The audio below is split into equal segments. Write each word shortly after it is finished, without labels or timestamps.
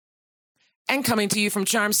And coming to you from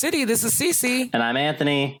Charm City, this is Cece. And I'm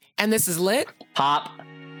Anthony. And this is Lit. Pop.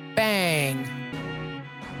 Bang.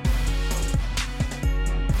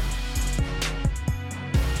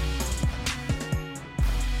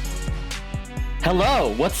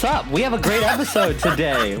 Hello, what's up? We have a great episode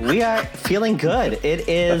today. We are feeling good. It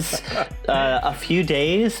is a few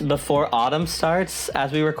days before autumn starts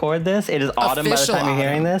as we record this. It is autumn Official by the time you're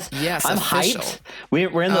hearing autumn. this. Yes, I'm official. hyped.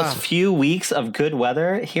 We're in those few weeks of good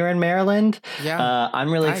weather here in Maryland. Yeah,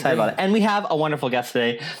 I'm really I excited agree. about it. And we have a wonderful guest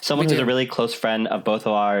today, someone We who's do. a really close friend of both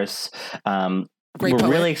of ours. Great We're poet.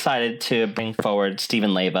 really excited to bring forward Stephen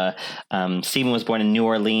Leyva. Stephen was born in New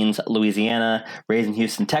Orleans, Louisiana, raised in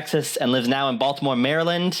Houston, Texas, and lives now in Baltimore,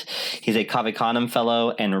 Maryland. He's a Cave Canem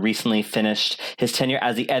Fellow and recently finished his tenure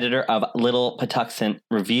as the editor of Little Patuxent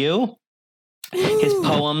Review. His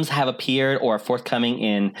poems have appeared or are forthcoming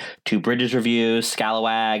in Two Bridges Review,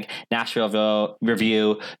 Scalawag, Nashville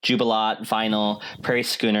Review, Jubilat, Vinyl, Prairie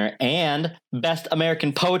Schooner, and Best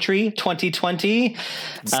American Poetry 2020.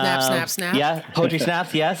 Snap. Yeah, Poetry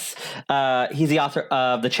Snaps, yes. He's the author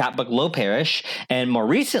of the chapbook Low Parish, and more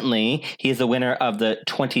recently, he is the winner of the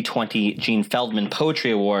 2020 Gene Feldman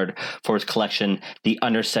Poetry Award for his collection, The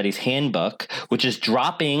Understudy's Handbook, which is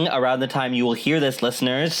dropping around the time you will hear this,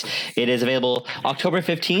 listeners. It is available October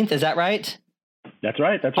 15th, is that right? That's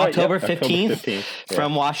right. October Yep, 15th, yeah.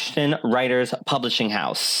 from Washington Writers Publishing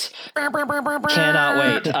House.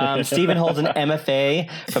 Cannot wait. Stephen holds an MFA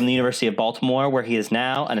from the University of Baltimore, where he is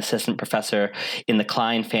now an assistant professor in the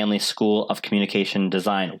Klein Family School of Communication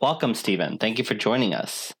Design. Welcome, Stephen. Thank you for joining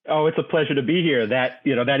us. Oh, it's a pleasure to be here. That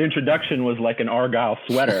introduction was like an Argyle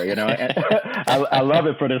sweater. I love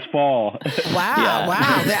it for this fall. Wow.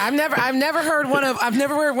 I've never heard one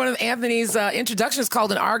of Anthony's introductions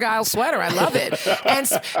called an Argyle sweater. I love it.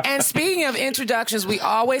 And speaking of introductions, we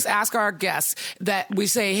always ask our guests that we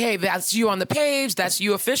say, hey, that's you on the page, that's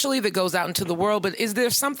you officially, that goes out into the world. But is there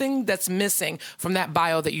something that's missing from that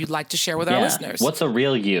bio that you'd like to share with our listeners? What's a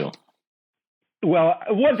real you? Well,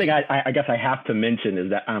 one thing I guess I have to mention is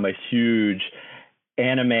that I'm a huge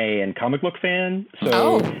anime and comic book fan.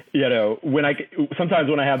 So, sometimes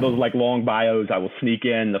when I have those like long bios, I will sneak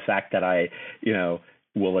in the fact that I,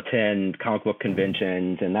 will attend comic book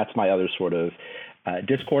conventions, and that's my other sort of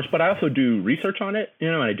discourse. But I also do research on it,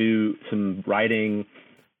 and I do some writing,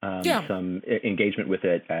 some engagement with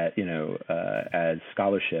it, as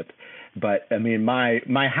scholarship. But I mean,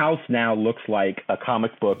 my house now looks like a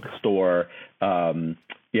comic book store,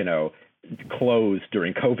 closed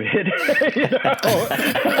during COVID.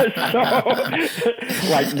 So,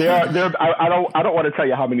 like I don't want to tell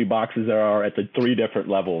you how many boxes there are at the 3 different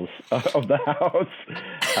levels of the house.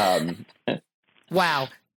 Wow.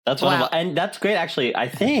 That's wonderful. And that's great, actually. I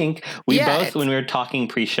think we both, when we were talking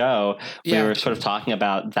pre-show, we were sort of talking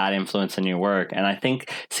about that influence in your work. And I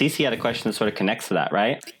think Cece had a question that sort of connects to that,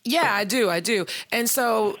 right? Yeah, I do. And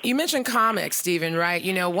so you mentioned comics, Stephen, right?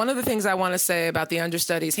 One of the things I want to say about the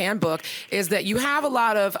Understudy's Handbook is that you have a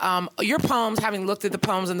lot of your poems, having looked at the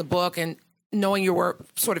poems in the book and knowing your work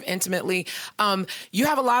sort of intimately, you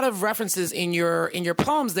have a lot of references in your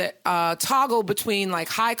poems that toggle between like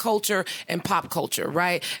high culture and pop culture,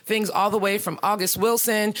 right? Things all the way from August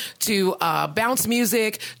Wilson to bounce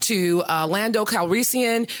music to Lando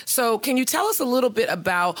Calrissian. So can you tell us a little bit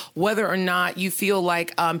about whether or not you feel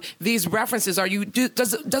like these references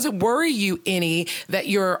does it worry you any that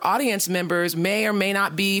your audience members may or may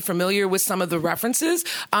not be familiar with some of the references?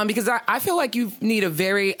 Because I feel like you need a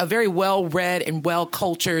very well-read and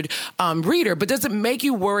well-cultured reader, but does it make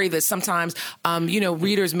you worry that sometimes,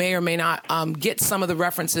 readers may or may not get some of the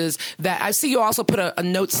references that I see you also put a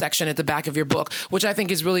notes section at the back of your book, which I think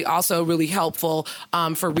is really also really helpful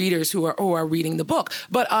for readers who are reading the book.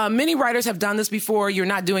 But many writers have done this before. You're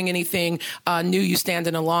not doing anything new. You stand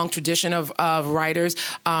in a long tradition of writers,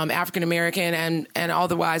 African-American and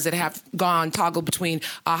otherwise, that have toggled between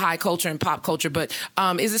high culture and pop culture. But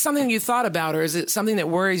is it something you thought about, or is it something that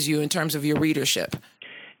worries you in terms of your readership?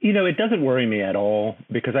 It doesn't worry me at all,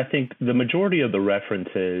 because I think the majority of the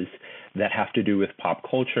references that have to do with pop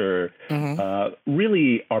culture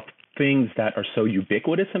really are things that are so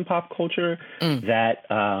ubiquitous in pop culture that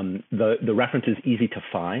the reference is easy to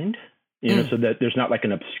find. So that there's not like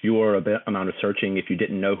an obscure amount of searching if you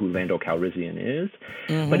didn't know who Lando Calrissian is.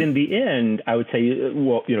 But in the end, I would say,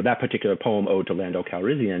 that particular poem, Ode to Lando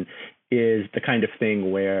Calrissian, is the kind of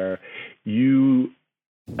thing where you,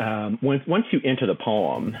 once you enter the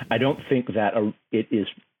poem, I don't think that it is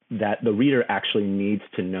that the reader actually needs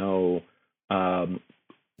to know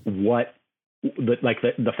what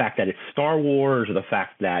the fact that it's Star Wars, or the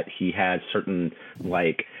fact that he has certain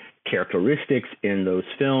characteristics in those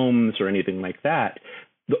films or anything like that.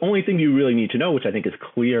 The only thing you really need to know, which I think is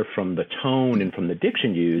clear from the tone and from the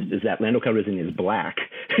diction used, is that Lando Calrissian is black,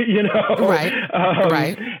 Right.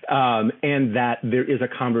 Right. And that there is a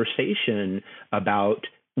conversation about,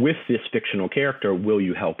 with this fictional character, will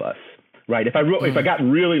you help us? Right. If I got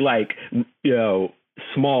really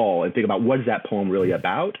small and think about what is that poem really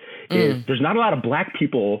about, is there's not a lot of black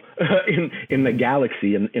people in the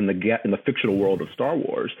galaxy, in the fictional world of Star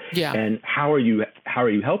Wars. Yeah. And how are you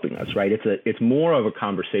helping us? Right. It's more of a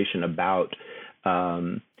conversation about.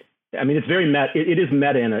 It's very meta. It is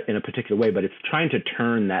meta in a particular way, but it's trying to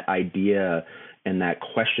turn that idea and that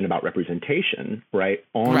question about representation, right,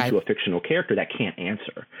 onto a fictional character that can't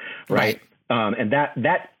answer, right? And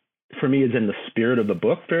that for me is in the spirit of the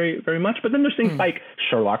book very, very much. But then there's things like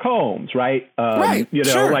Sherlock Holmes, right?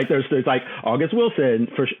 Sure. Like there's like August Wilson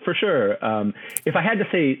for sure. If I had to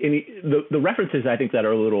say the references I think that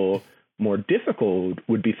are a little more difficult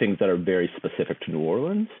would be things that are very specific to New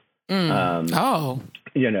Orleans. So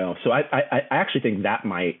I actually think that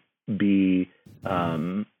might be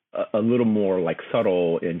a little more like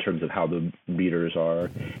subtle in terms of how the readers are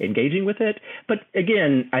engaging with it. But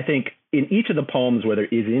again, I think in each of the poems where there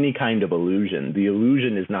is any kind of allusion, the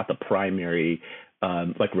allusion is not the primary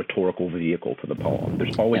rhetorical vehicle for the poem.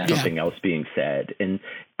 There's always something else being said. And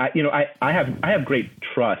I have great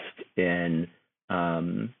trust in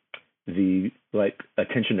the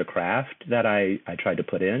attention to craft that I tried to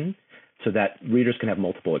put in, so that readers can have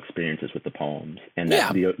multiple experiences with the poems, and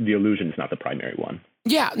that the allusion is not the primary one.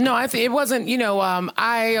 Yeah, no, I think it wasn't,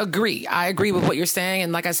 I agree. I agree with what you're saying.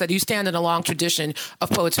 And like I said, you stand in a long tradition of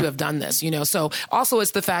poets who have done this, So also it's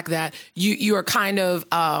the fact that you are kind of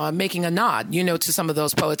making a nod, to some of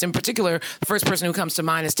those poets. In particular, the first person who comes to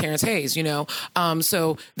mind is Terrence Hayes,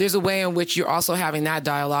 So there's a way in which you're also having that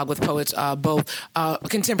dialogue with poets, both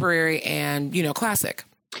contemporary and, classic.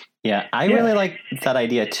 Yeah, I really like that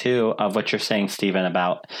idea too of what you're saying, Stephen,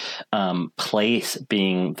 about place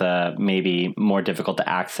being the maybe more difficult to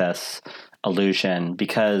access allusion,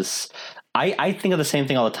 because I think of the same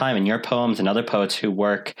thing all the time in your poems and other poets who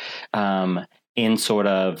work in sort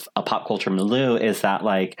of a pop culture milieu, is that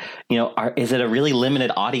is it a really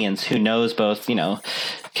limited audience who knows both,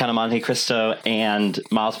 Count of Monte Cristo and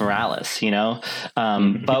Miles Morales,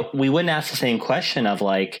 but we wouldn't ask the same question of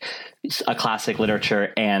a classic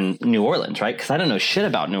literature and New Orleans, right? Because I don't know shit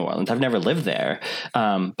about New Orleans. I've never lived there.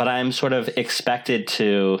 But I'm sort of expected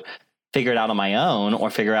to figure it out on my own, or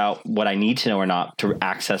figure out what I need to know or not to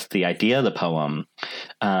access the idea of the poem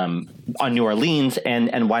on New Orleans.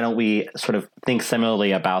 And why don't we sort of think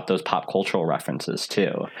similarly about those pop cultural references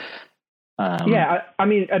too? I guess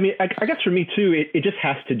for me too, it just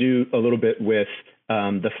has to do a little bit with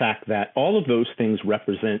the fact that all of those things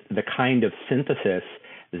represent the kind of synthesis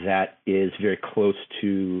that is very close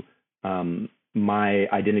to my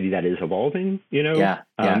identity that is evolving,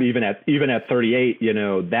 even at 38,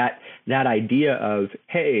 that idea of,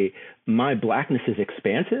 hey, my blackness is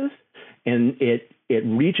expansive, and it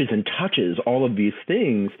reaches and touches all of these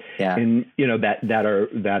things, and that are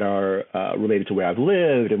related to where I've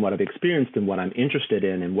lived and what I've experienced and what I'm interested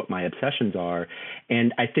in and what my obsessions are.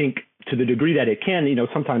 And I think to the degree that it can,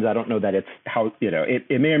 sometimes I don't know that it's how,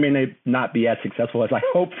 it may or may not be as successful as I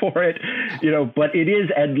hope for it, but it is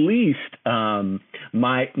at least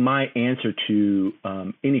my answer to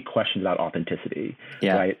any questions about authenticity.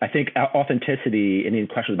 Yeah. Right. I think authenticity and any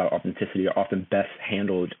questions about authenticity are often best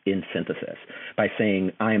handled in synthesis by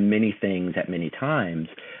saying I am many things at many times.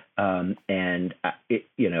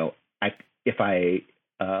 If I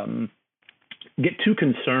get too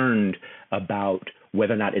concerned about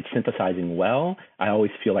whether or not it's synthesizing well, I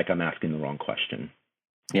always feel like I'm asking the wrong question.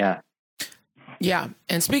 Yeah. Yeah.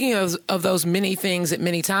 And speaking of those many things at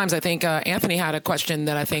many times, I think Anthony had a question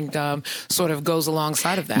that I think sort of goes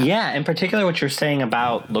alongside of that. Yeah. In particular, what you're saying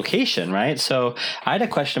about location, right? So I had a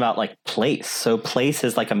question about place. So place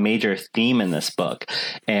is a major theme in this book.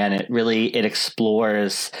 And it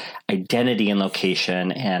explores identity and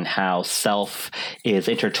location and how self is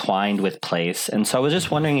intertwined with place. And so I was just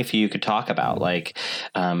wondering if you could talk about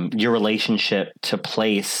your relationship to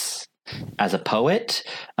place as a poet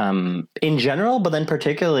in general, but then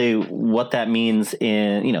particularly what that means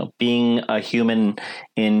in, being a human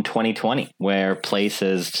in 2020, where place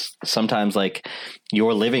is sometimes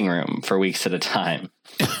your living room for weeks at a time.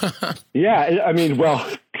 Yeah. I mean, well,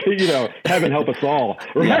 heaven help us all.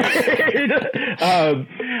 Right? I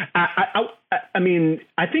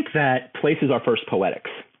think that place is our first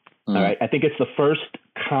poetics. All right. I think it's the first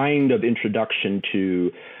kind of introduction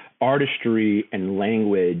to artistry and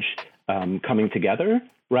language coming together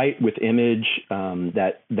right, with image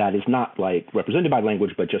that is not like represented by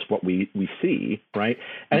language, but just what we see, right?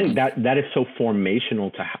 I think that is so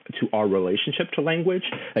formational to our relationship to language.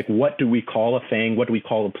 Like, what do we call a thing? What do we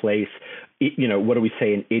call a place? What do we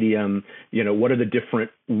say in idiom? What are the different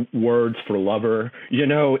words for lover?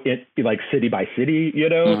 Like city by city.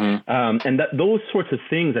 And those sorts of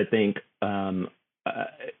things, I think,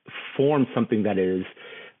 form something that is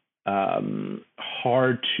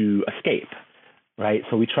hard to escape. Right,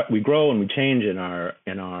 so we grow and we change, and our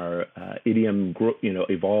idiom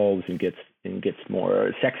evolves and gets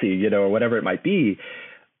more sexy, or whatever it might be.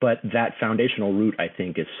 But that foundational root, I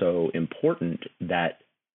think, is so important that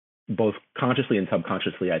both consciously and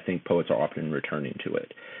subconsciously, I think poets are often returning to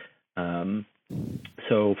it.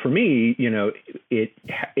 So for me,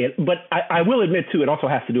 but I will admit too, it also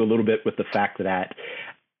has to do a little bit with the fact that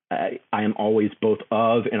I am always both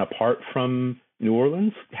of and apart from New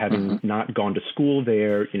Orleans, having not gone to school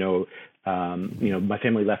there. My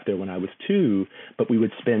family left there when I was 2, but we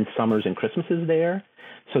would spend summers and Christmases there.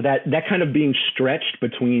 So that kind of being stretched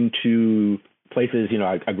between two places,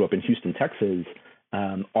 I grew up in Houston, Texas,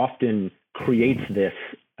 often creates this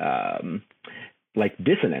like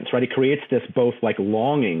dissonance, right? It creates this both like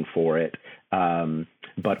longing for it,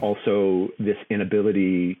 but also this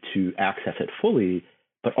inability to access it fully.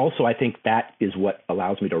 But also, I think that is what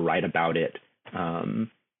allows me to write about it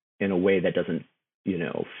in a way that doesn't,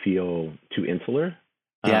 feel too insular.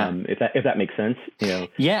 Yeah. If that makes sense,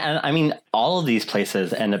 Yeah, and I mean, all of these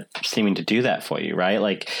places end up seeming to do that for you, right?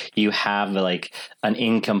 Like you have like an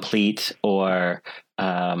incomplete or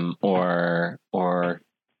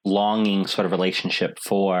longing sort of relationship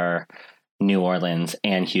for New Orleans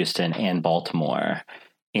and Houston and Baltimore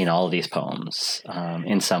in all of these poems,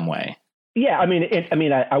 in some way. Yeah,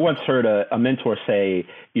 I once heard a mentor say,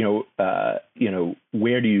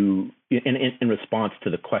 where do you, in response to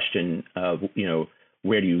the question of,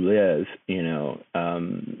 where do you live?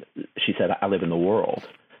 She said, I live in the world.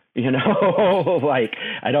 Like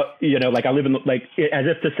I don't, like I live in, like, as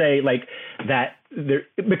if to say like that there,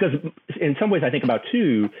 because in some ways I think about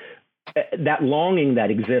too, that longing that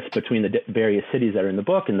exists between the various cities that are in the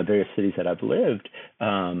book and the various cities that I've lived.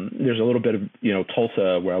 There's a little bit of,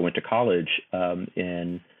 Tulsa, where I went to college,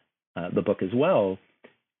 in the book as well,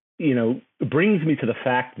 brings me to the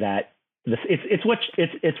fact that it's what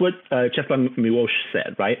Czesław Miłosz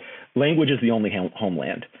said, right? Language is the only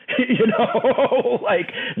homeland,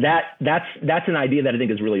 like that's an idea that I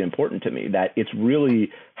think is really important to me, that it's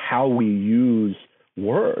really how we use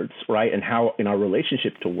words, right? And how in our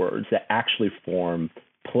relationship to words that actually form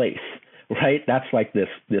place, right? That's like this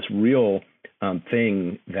real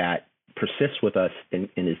thing that persists with us and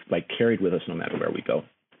is like carried with us no matter where we go.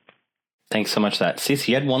 Thanks so much for that. Cece,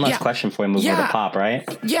 you had one last question before we move over to pop, right?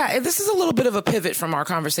 Yeah, this is a little bit of a pivot from our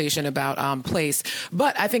conversation about place,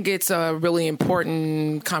 but I think it's a really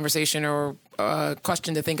important conversation or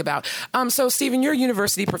question to think about. So, Stephen, you're a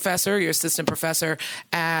university professor, you're assistant professor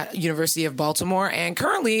at University of Baltimore, and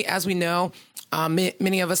currently, as we know,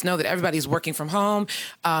 many of us know that everybody's working from home.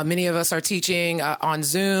 Many of us are teaching on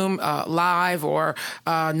Zoom, live or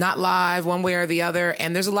not live, one way or the other.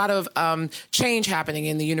 And there's a lot of change happening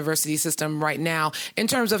in the university system right now in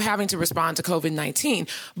terms of having to respond to COVID-19.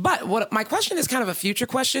 But my question is kind of a future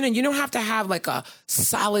question, and you don't have to have like a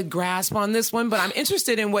solid grasp on this one, but I'm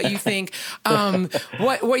interested in what you think,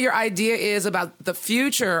 what your idea is about the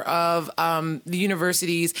future of the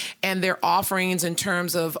universities and their offerings in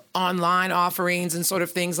terms of online offerings and sort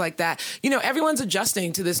of things like that. Everyone's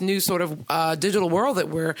adjusting to this new sort of digital world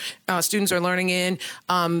that students are learning in,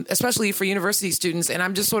 especially for university students. And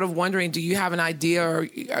I'm just sort of wondering, do you have an idea or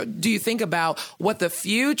do you think about what the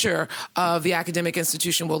future of the academic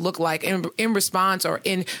institution will look like in response or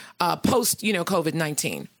in post,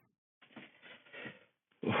 COVID-19?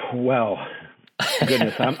 Well,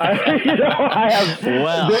 goodness, I have.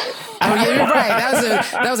 Well, you're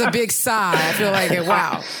right. That was a big sigh. I feel like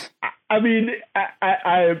wow. I mean,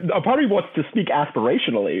 I part of me wants to speak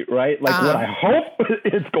aspirationally, right? Like what I hope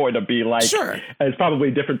it's going to be like. Sure. It's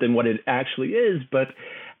probably different than what it actually is, but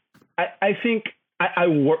I think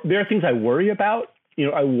there are things I worry about.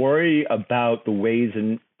 I worry about the ways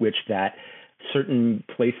in which that certain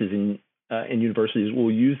places in universities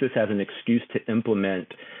will use this as an excuse to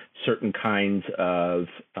implement certain kinds of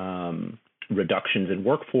reductions in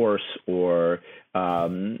workforce or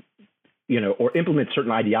or implement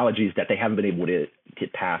certain ideologies that they haven't been able to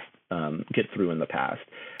get through in the past.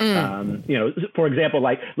 For example,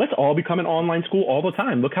 like, let's all become an online school all the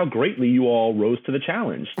time. Look how greatly you all rose to the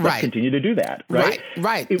challenge. Let's continue to do that. Right.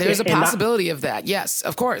 There's a possibility of that. Yes,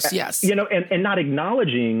 of course. Yes. And not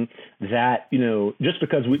acknowledging that, just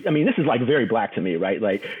because this is like very Black to me, right?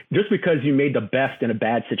 Like, just because you made the best in a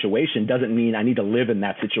bad situation doesn't mean I need to live in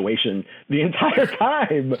that situation the entire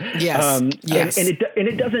time. Yes. Yes. And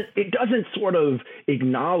it doesn't sort of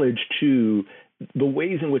acknowledge to the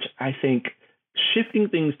ways in which I think shifting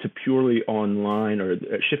things to purely online, or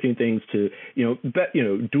shifting things to,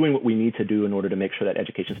 doing what we need to do in order to make sure that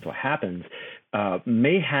education still happens,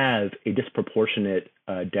 may have a disproportionate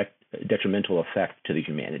detrimental effect to the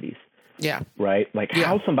humanities. Yeah. Right. Like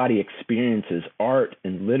how somebody experiences art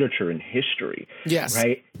and literature and history. Yes.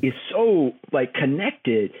 Right. Is so like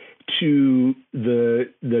connected to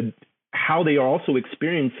the how they are also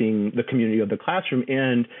experiencing the community of the classroom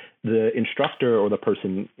and the instructor or the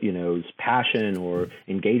person's passion or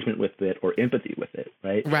engagement with it or empathy with it.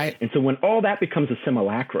 Right. Right. And so when all that becomes a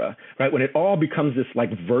simulacra, right, when it all becomes this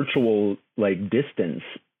like virtual like distance,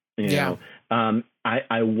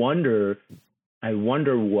 I wonder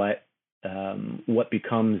what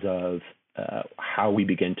becomes of how we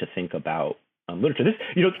begin to think about literature. This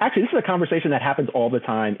is a conversation that happens all the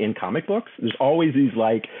time in comic books. There's always these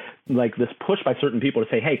like this push by certain people to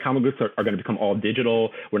say, hey, comic books are going to become all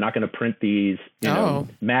digital. We're not going to print these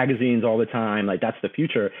magazines all the time. Like, that's the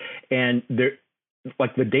future. And the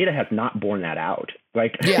data has not borne that out.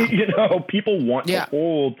 Like, people want to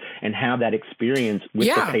hold and have that experience with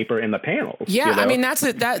the paper and the panels. Yeah, I mean, that's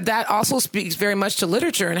it. That also speaks very much to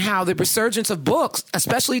literature and how the resurgence of books,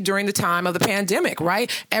 especially during the time of the pandemic, right?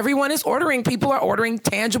 Everyone is ordering. People are ordering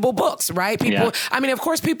tangible books, right? People. I mean, of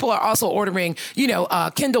course, people are also ordering,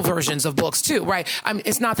 Kindle versions of books too, right? I mean,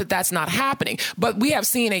 it's not that that's not happening, but we have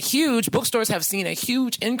seen bookstores have seen a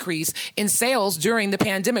huge increase in sales during the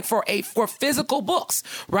pandemic for physical books,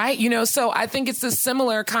 right? So I think it's this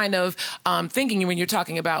similar kind of thinking when you're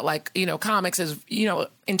talking about like, comics as,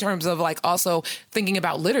 in terms of like also thinking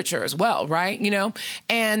about literature as well, right?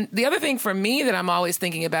 And the other thing for me that I'm always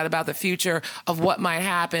thinking about the future of what might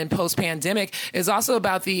happen post-pandemic is also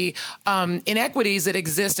about the inequities that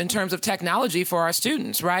exist in terms of technology for our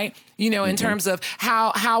students, right? In terms of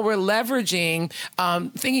how we're leveraging,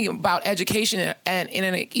 thinking about education and in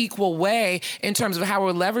an equal way in terms of how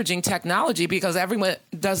we're leveraging technology, because everyone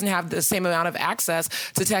doesn't have the same amount of access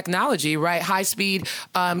to technology, right? High-speed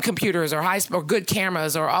computers or good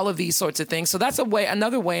cameras or all of these sorts of things. So that's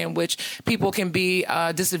another way in which people can be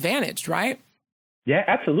disadvantaged, right? Yeah,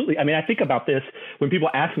 absolutely. I mean, I think about this when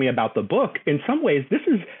people ask me about the book. In some ways, this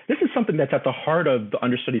is something that's at the heart of the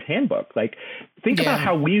Understudies Handbook. Like, think about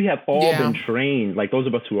how we have all been trained, like those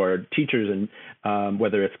of us who are teachers, and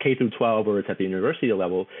whether it's K through 12 or it's at the university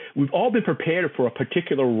level, we've all been prepared for a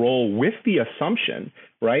particular role with the assumption,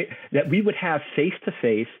 right, that we would have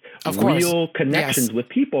face-to-face, real connections with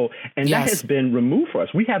people. And that has been removed for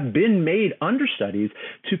us. We have been made understudies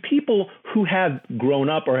to people who have grown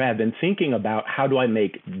up or have been thinking about, how do I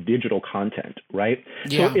make digital content, right?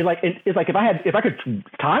 So it's like if I could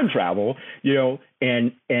time travel,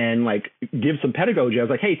 and like give some pedagogy, I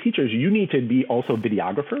was like, hey, teachers, you need to be also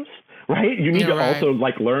videographers, right? You need to also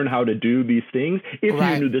like learn how to do these things if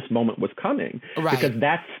you knew this moment was coming, because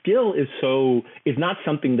that skill is not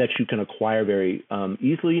something that you can acquire very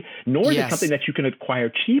easily, nor is it something that you can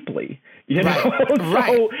acquire cheaply. That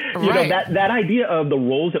idea of the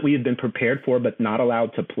roles that we have been prepared for but not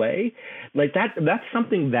allowed to play, like that's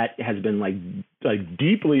something that has been like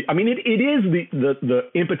deeply. I mean, it is the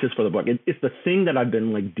impetus for the book. It's the thing that I've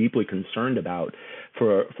been like deeply concerned about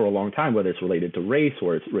for a long time, whether it's related to race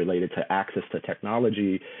or it's related to access to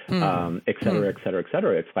technology, et cetera, et cetera, et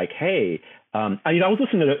cetera. It's like, hey, I was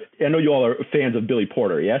listening to, I know you all are fans of Billy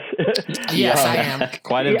Porter, yes? Yes, I am.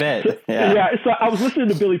 Quite a bit. So I was listening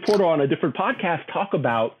to Billy Porter on a different podcast talk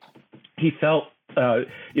about, he felt, that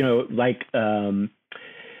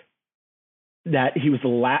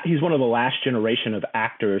he's one of the last generation of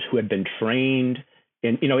actors who had been trained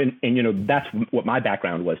and that's what my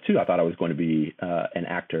background was too. I thought I was going to be an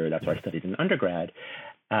actor. That's what I studied in undergrad.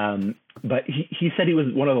 But he said he was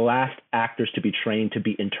one of the last actors to be trained to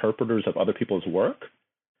be interpreters of other people's work.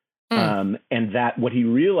 And that what he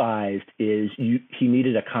realized is he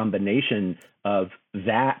needed a combination of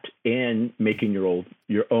that and making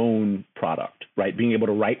your own product, right? Being able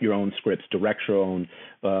to write your own scripts, direct your own,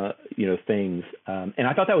 things. And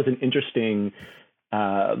I thought that was an interesting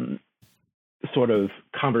sort of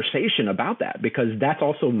conversation about that, because that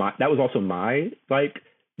was also my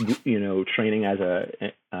training as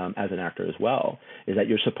an actor as well, is that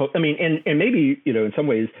you're supposed, and maybe, in some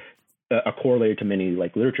ways, a correlated to many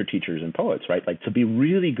like literature teachers and poets, right? Like to be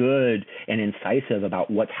really good and incisive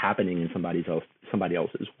about what's happening in somebody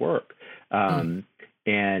else's work. And,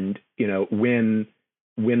 when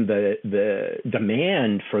when the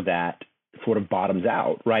demand for that sort of bottoms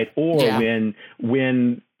out, right? Or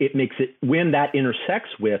when that intersects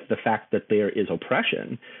with the fact that there is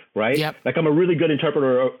oppression, right? Yep. Like I'm a really good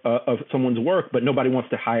interpreter of someone's work, but nobody wants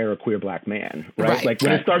to hire a queer Black man, right? Like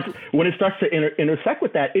when it starts to intersect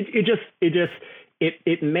with that,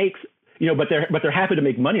 it makes, but they're happy to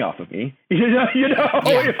make money off of me,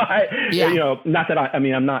 if not that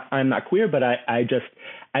I'm not queer, but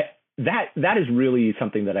that is really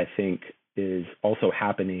something that I think is also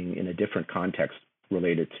happening in a different context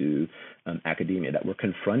related to academia, that we're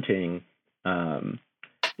confronting some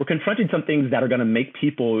things that are going to make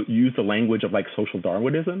people use the language of like social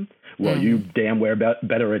Darwinism. Well, you damn well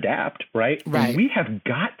better adapt, right? And we have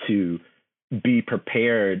got to be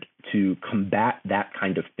prepared to combat that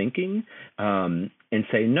kind of thinking and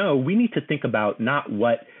say, no, we need to think about not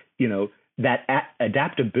what, that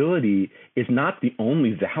adaptability is not the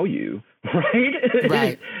only value,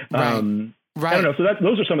 right? I don't know. So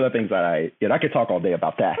those are some of the things that I could talk all day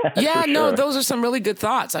about that. Yeah, no, those are some really good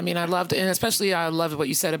thoughts. I mean, I loved what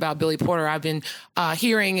you said about Billy Porter. I've been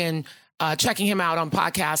hearing and checking him out on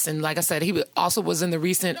podcasts. And like I said, he also was in the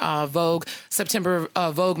recent September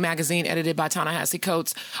Vogue magazine edited by Ta-Nehisi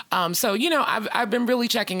Coates. So, I've been really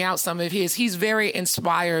checking out some of his. He's very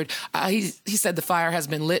inspired. He said the fire has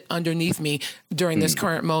been lit underneath me during this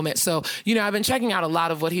current moment. So, I've been checking out a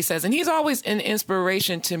lot of what he says. And he's always an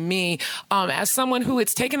inspiration to me as someone who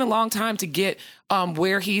it's taken a long time to get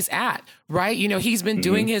where he's at, right? He's been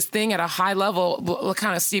doing his thing at a high level,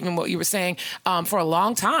 kind of, Stephen, what you were saying, for a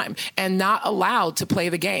long time and not allowed to play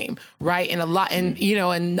the game, right? In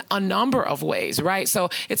a number of ways, right? So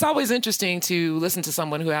it's always interesting to listen to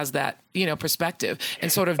someone who has that, perspective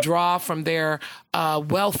and sort of draw from their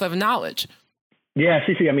wealth of knowledge. Yeah,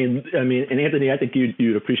 Cece, I mean, and Anthony, I think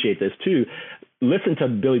you'd appreciate this too. Listen to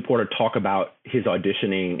Billy Porter talk about his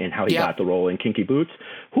auditioning and how he got the role in Kinky Boots.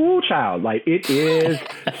 Whoo, child! Like it's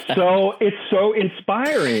so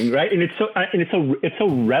inspiring, right? And it's so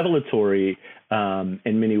revelatory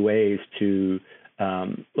in many ways to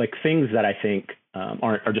like things that I think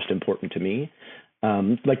are just important to me.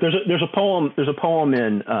 Like there's a poem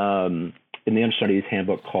in the Understudies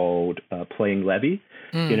Handbook called "Playing Levy."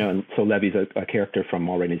 And so Levy's a character from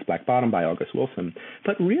Ma Rainey's Black Bottom by August Wilson.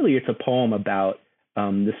 But really, it's a poem about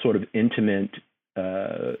this sort of intimate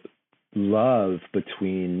love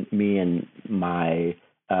between me and my,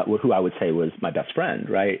 who I would say was my best friend,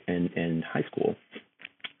 right, in high school.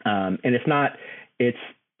 And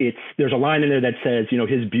there's a line in there that says,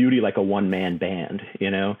 his beauty like a one-man band,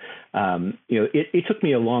 it took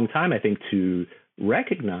me a long time, I think, to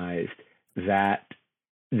recognize that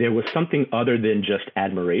there was something other than just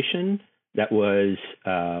admiration that was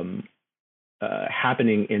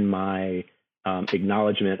happening in my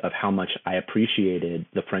acknowledgement of how much I appreciated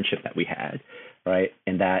the friendship that we had, right?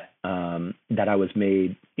 And that I was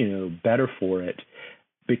made, better for it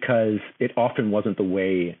because it often wasn't the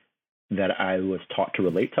way that I was taught to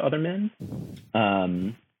relate to other men.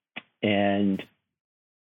 And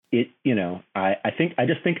it, I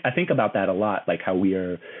think about that a lot, like how we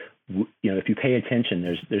are, if you pay attention,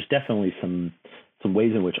 there's definitely some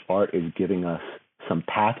ways in which art is giving us some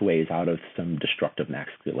pathways out of some destructive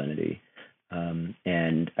masculinity.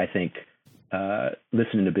 And I think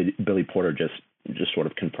listening to Billy Porter just sort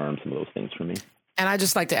of confirms some of those things for me. And I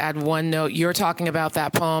just like to add one note. You're talking about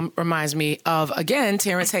that poem reminds me of, again,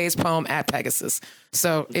 Terrence Hayes' poem At Pegasus.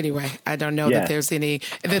 So anyway, I don't know that there was any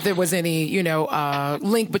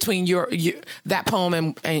link between that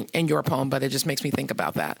poem and your poem, but it just makes me think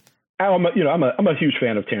about that. I'm a huge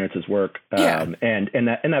fan of Terrence's work, and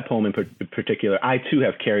that poem in particular. I too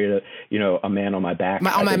have carried a man on my back.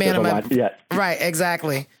 Right,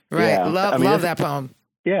 exactly. Right, yeah. Love that poem.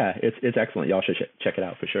 Yeah, it's excellent. Y'all should check it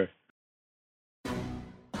out for sure.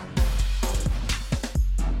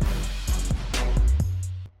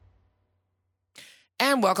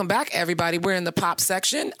 And welcome back, everybody. We're in the pop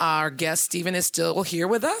section. Our guest, Stephen, is still here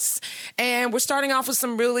with us. And we're starting off with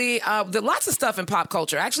some really, lots of stuff in pop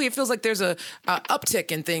culture. Actually, it feels like there's a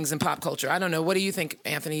uptick in things in pop culture. I don't know. What do you think,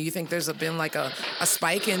 Anthony? You think there's been like a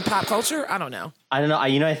spike in pop culture? I don't know. I don't know.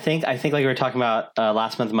 I think like we were talking about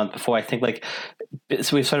last month, the month before, I think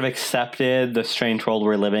so we've sort of accepted the strange world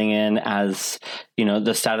we're living in as,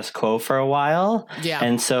 the status quo for a while. Yeah.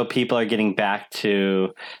 And so people are getting back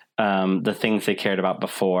to the things they cared about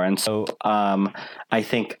before. And so I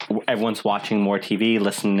think everyone's watching more TV,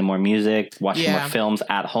 listening to more music, watching more films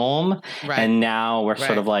at home. Right. And now we're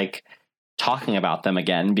sort of like talking about them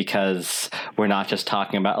again because we're not just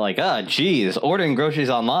talking about like, ordering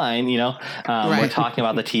groceries online, We're talking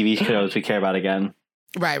about the TV shows we care about again.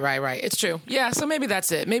 Right. It's true. Yeah, so maybe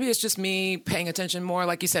that's it. Maybe it's just me paying attention more.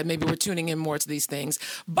 Like you said, maybe we're tuning in more to these things.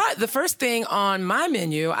 But the first thing on my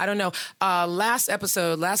menu, I don't know, last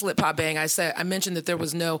Lit Pop Bang, I mentioned that there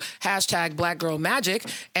was no hashtag Black Girl Magic.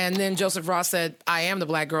 And then Joseph Ross said, I am the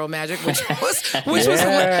Black Girl Magic, which was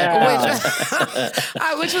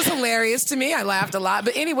hilarious to me. I laughed a lot.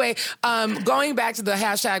 But anyway, going back to the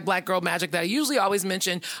hashtag Black Girl Magic that I usually always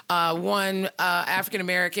mention, one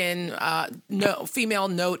African-American female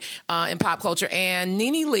note in pop culture. And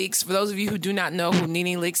Nene Leakes, for those of you who do not know who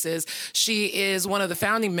Nene Leakes is, she is one of the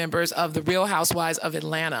founding members of the Real Housewives of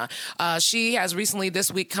Atlanta. She has recently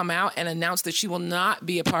this week come out and announced that she will not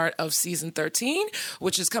be a part of season 13,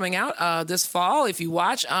 which is coming out this fall. If you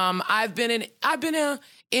watch, I've been a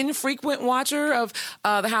infrequent watcher of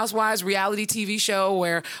the Housewives reality TV show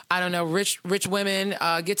where, I don't know, rich women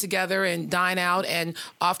get together and dine out and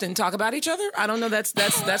often talk about each other. I don't know. That's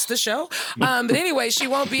the show. But anyway, she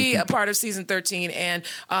won't be a part of season 13. And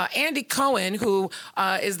Andy Cohen, who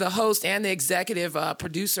is the host and the executive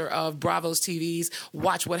producer of Bravo's TV's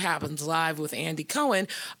Watch What Happens Live with Andy Cohen,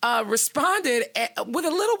 responded with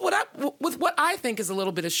with what I think is a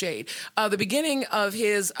little bit of shade. The beginning of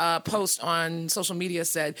his post on social media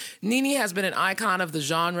said, Nene has been an icon of the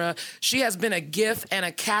genre. She has been a GIF and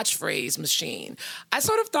a catchphrase machine. I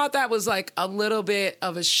sort of thought that was like a little bit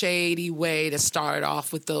of a shady way to start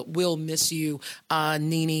off with the "we'll miss you"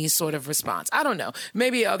 Nene sort of response. I don't know.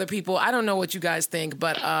 Maybe other people. I don't know what you guys think,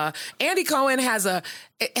 but Andy Cohen has a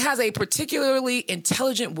particularly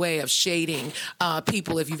intelligent way of shading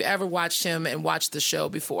people. If you've ever watched him and watched the show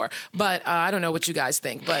before, but I don't know what you guys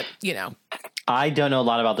think. But you know, I don't know a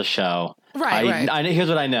lot about the show. Right. Here's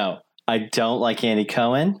what I know. I don't like Andy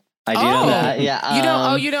Cohen. I do know that. Yeah.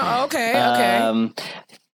 You don't. Okay.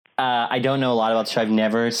 I don't know a lot about the show. I've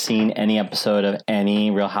never seen any episode of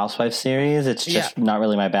any Real Housewives series. It's just not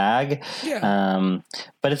really my bag. Yeah.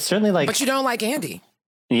 But it's certainly like. But you don't like Andy.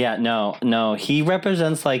 Yeah. No. He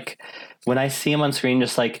represents, like, when I see him on screen,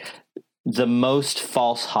 just like the most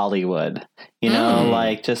false Hollywood. You know,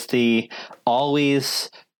 like just the always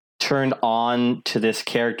turned on to this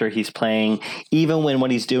character he's playing, even when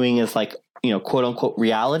what he's doing is, like, you know, quote unquote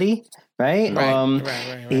reality, right?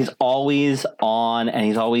 Right. He's always on, and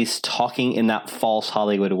he's always talking in that false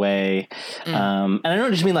Hollywood way. And I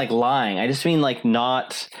don't just mean like lying. I just mean like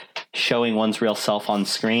not showing one's real self on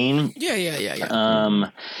screen.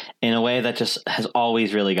 Yeah. In a way that just has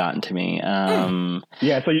always really gotten to me.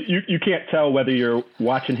 Yeah, so you can't tell whether you're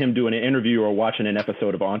watching him doing an interview or watching an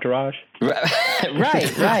episode of Entourage.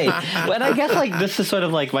 Right. And I guess, like, this is sort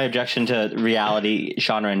of like my objection to reality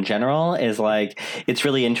genre in general is, like, it's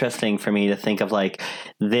really interesting for me to think of, like,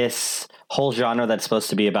 this whole genre that's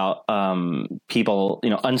supposed to be about people,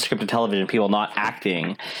 you know, unscripted television, people not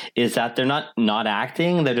acting, is that they're not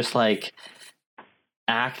acting. They're just, like,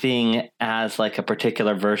 acting as, like, a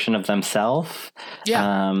particular version of themselves.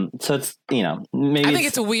 Yeah. So it's, you know, maybe I think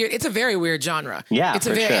it's a very weird genre. Yeah, it's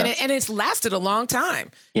for sure. and it's lasted a long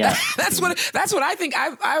time. Yeah. That's what I think.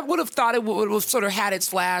 I would have thought it would have sort of had its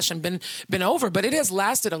flash and been over, but it has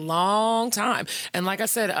lasted a long time. And like I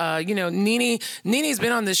said, you know, Nene's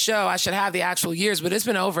been on this show. I should have the actual years, but it's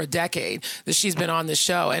been over a decade that she's been on this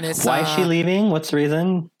show. And it's why is she leaving? What's the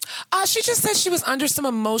reason? She just said she was under some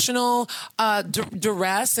emotional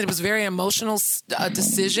duress. It was a very emotional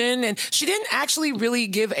decision, and she didn't actually really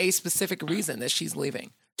give a specific reason that she's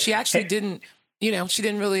leaving. She actually didn't. You know, she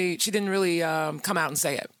didn't really come out and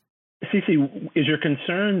say it. Cece, is your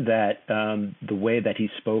concern that the way that he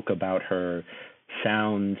spoke about her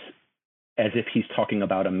sounds as if he's talking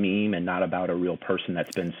about a meme and not about a real person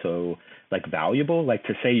that's been so, like, valuable? Like,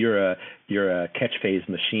 to say you're a catchphrase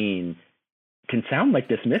machine can sound like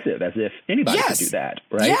dismissive, as if anybody could do that,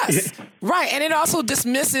 right? Yes, right. And it also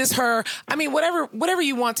dismisses her. I mean, whatever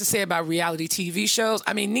you want to say about reality TV shows,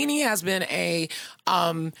 I mean, Nene has been a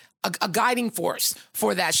guiding force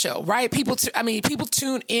for that show, right? People have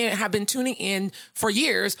been tuning in for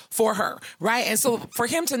years for her, right? And so for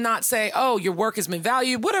him to not say, "Oh, your work has been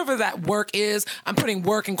valued," whatever that work is, I'm putting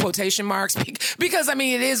work in quotation marks because I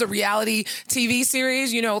mean it is a reality TV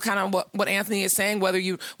series, you know, kind of what Anthony is saying, whether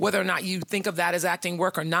or not you think of that as acting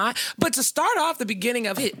work or not. But to start off the beginning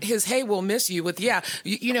of his "Hey, we'll miss you" with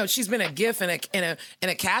you know, she's been a GIF and a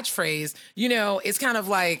catchphrase, you know, it's kind of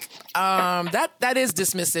like that is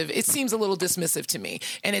dismissive. It seems a little dismissive to me.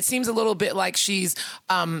 And it seems a little bit like she's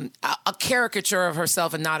a caricature of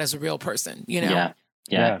herself and not as a real person, you know?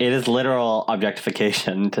 Yeah, it is literal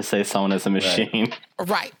objectification to say someone is a machine.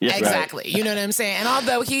 Right. Yes, exactly. right. You know what I'm saying? And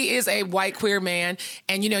although he is a white queer man,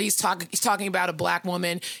 and he's talking about a black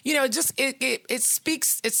woman, just it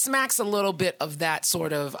smacks a little bit of that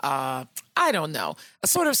sort of I don't know, a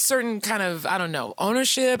sort of certain kind of, I don't know,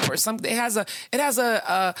 ownership or something. It has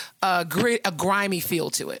a grimy feel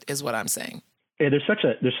to it, is what I'm saying. Yeah, there's such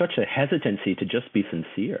a hesitancy to just be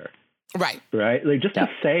sincere. Right. Like just to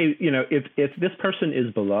say, if this person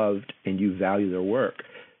is beloved and you value their work,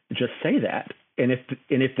 just say that. And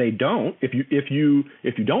if they don't, if you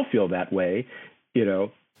don't feel that way,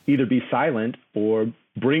 either be silent or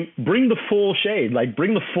bring the full shade, like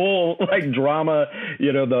bring the full drama,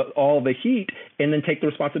 all the heat, and then take the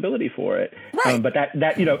responsibility for it. Right. But that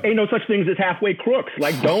ain't no such things as halfway crooks.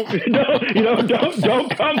 Like don't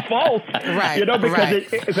come false. Right.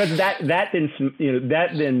 Because that then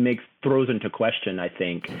throws into question, I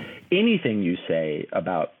think, anything you say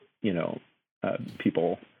about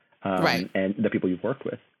people and the people you've worked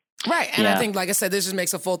with. Right. And I think, like I said, this just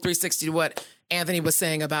makes a full 360 to what Anthony was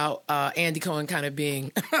saying about Andy Cohen kind of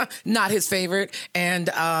being not his favorite. And,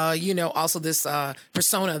 also this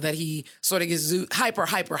persona that he sort of gets hyper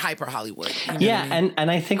Hollywood. Yeah. I mean? And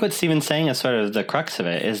I think what Steven's saying is sort of the crux of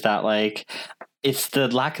it is that, it's the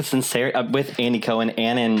lack of sincerity with Andy Cohen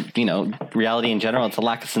and in, reality in general. It's a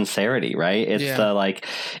lack of sincerity, right? It's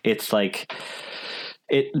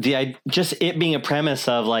it being a premise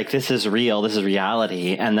of this is real, this is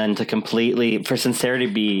reality, and then for sincerity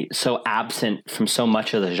to be so absent from so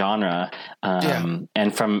much of the genre,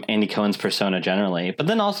 and from Andy Cohen's persona generally. But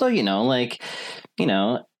then also, he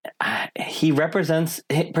represents,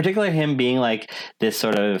 particularly him being this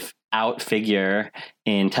sort of out figure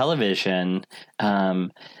in television.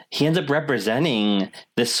 He ends up representing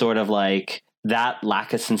this sort of that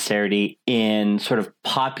lack of sincerity in sort of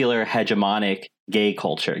popular hegemonic gay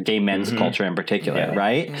culture, gay men's culture in particular,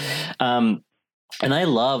 right? Mm-hmm. And I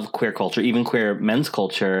love queer culture, even queer men's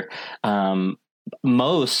culture,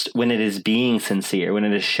 most when it is being sincere, when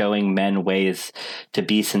it is showing men ways to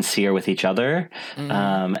be sincere with each other.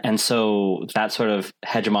 Mm-hmm. And so that sort of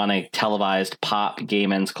hegemonic televised pop gay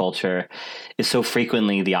men's culture is so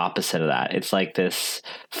frequently the opposite of that. It's like this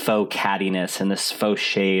faux cattiness and this faux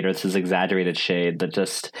shade, or this exaggerated shade that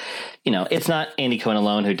just, it's not Andy Cohen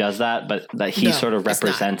alone who does that, but that he sort of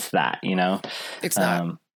represents that, It's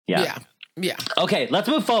not. Yeah. Okay, let's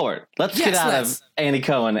move forward. Let's get out of Andy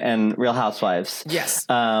Cohen and Real Housewives. Yes.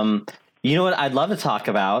 You know what I'd love to talk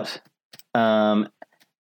about?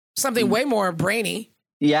 Something way more brainy.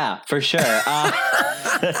 Yeah, for sure. In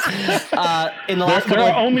the last there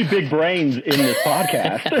are only big brains in this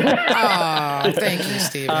podcast. Oh, thank you,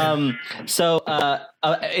 Steven.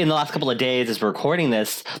 In the last couple of days, as we're recording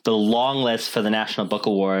this, the long list for the National Book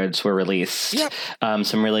Awards were released. Yep.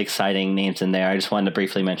 Some really exciting names in there. I just wanted to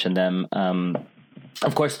briefly mention them.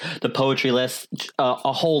 Of course, the poetry list,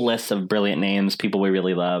 a whole list of brilliant names, people we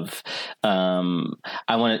really love. I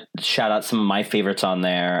want to shout out some of my favorites on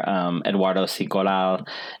there. Eduardo C. Corral,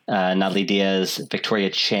 Natalie Diaz, Victoria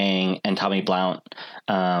Chang, and Tommy Blount.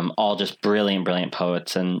 All just brilliant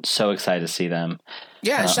poets, and so excited to see them.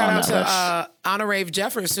 Yeah, and shout out to Honorée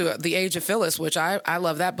Jeffers, who The Age of Phyllis, which I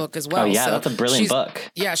love that book as well. Oh, yeah, that's a brilliant book.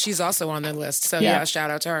 Yeah, she's also on the list. So, yeah, shout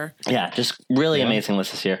out to her. Yeah, just really amazing list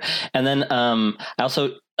this year. And then I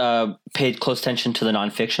also paid close attention to the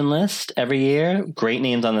nonfiction list every year. Great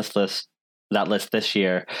names on this list. That list this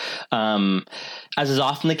year, as is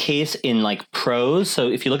often the case in prose. So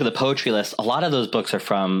if you look at the poetry list, a lot of those books are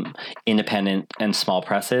from independent and small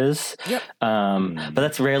presses. Yep. But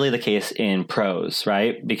that's rarely the case in prose,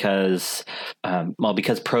 right? Because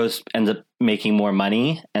prose ends up making more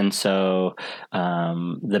money, and so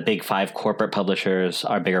the big five corporate publishers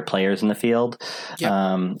are bigger players in the field.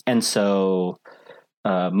 Yep. And so.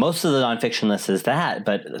 Most of the nonfiction list is that,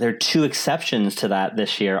 but there are two exceptions to that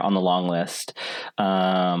this year on the long list.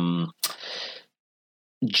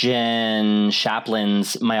 Jen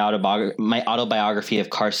Shaplin's My Autobiography of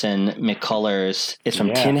Carson McCullers is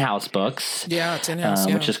from Tin House Books. Yeah, Tin House,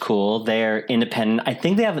 which is cool. They're independent. I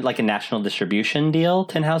think they have a national distribution deal,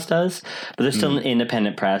 Tin House does, but they're still an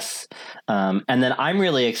independent press. And then I'm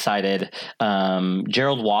really excited.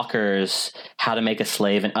 Gerald Walker's How to Make a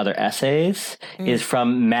Slave and Other Essays is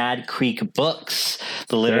from Mad Creek Books,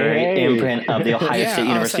 the literary imprint of the Ohio State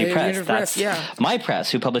University Press. That's my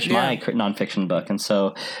press, who published my nonfiction book. And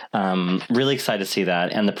so really excited to see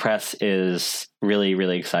that. And the press is really,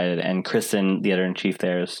 really excited. And Kristen, the editor-in-chief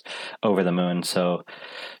there, is over the moon. So,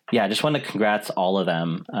 I just want to congrats all of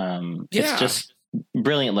them. It's just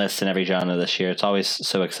brilliant lists in every genre this year. It's always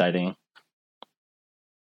so exciting.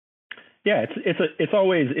 Yeah, it's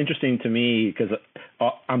always interesting to me because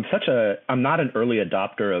I'm not an early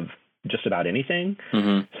adopter of just about anything.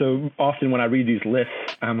 Mm-hmm. So often when I read these lists,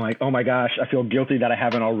 I'm like, oh my gosh, I feel guilty that I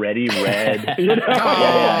haven't already read, all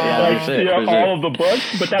of the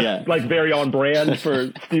books. But that's like very on brand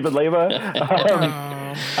for Steven Leva.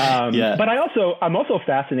 But I'm also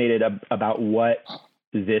fascinated about what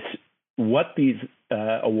these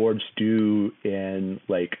awards do in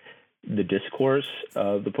like the discourse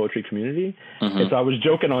of the poetry community. Mm-hmm. And so I was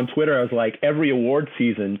joking on Twitter. I was like, every award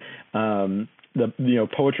season,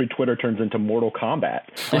 poetry Twitter turns into Mortal Kombat,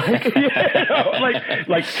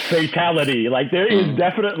 like fatality. Like there is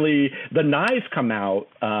definitely the knives come out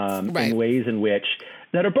in ways in which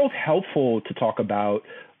that are both helpful to talk about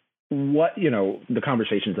what, the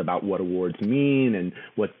conversations about what awards mean and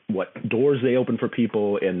what doors they open for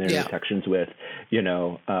people in their intersections with,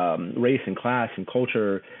 race and class and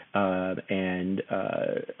culture and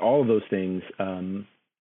all of those things.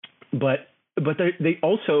 But they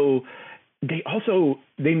also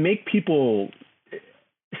make people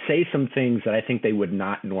say some things that I think they would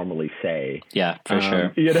not normally say. Yeah, for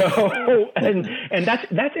sure. And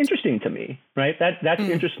that's interesting to me, right? That's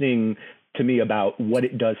interesting to me about what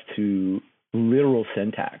it does to literal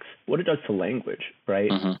syntax, what it does to language, right?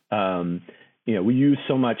 Mm-hmm. We use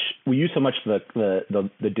so much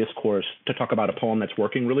the discourse to talk about a poem that's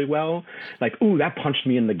working really well. Like, ooh, that punched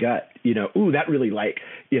me in the gut. Ooh, that really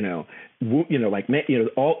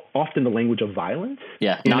often the language of violence.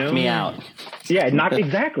 Yeah, knocked me out. Yeah, not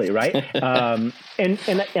exactly right. And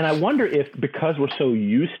I wonder if because we're so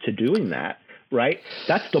used to doing that, right?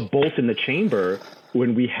 That's the bolt in the chamber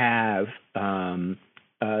when we have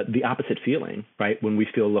the opposite feeling, right? When we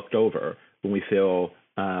feel looked over, when we feel,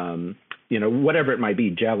 whatever it might be,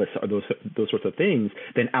 jealous or those sorts of things,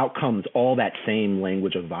 then out comes all that same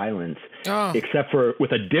language of violence, except for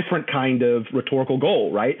with a different kind of rhetorical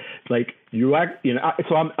goal, right? Like so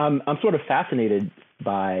I'm sort of fascinated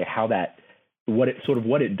by how what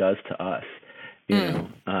it does to us,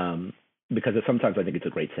 because sometimes I think it's a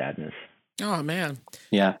great sadness. Oh man.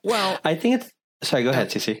 Yeah. Well, I think it's. Sorry, go ahead,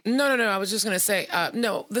 Cece. No. I was just going to say,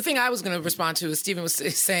 the thing I was going to respond to is Stephen was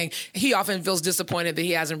saying he often feels disappointed that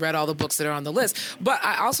he hasn't read all the books that are on the list. But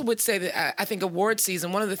I also would say that I think award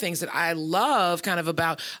season, one of the things that I love kind of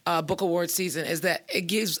about book award season is that it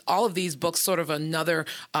gives all of these books sort of another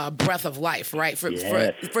breath of life, right? For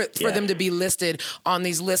them to be listed on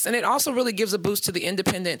these lists. And it also really gives a boost to the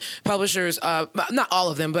independent publishers, not all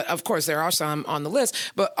of them, but of course there are some on the list,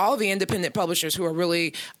 but all of the independent publishers who are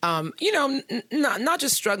really, not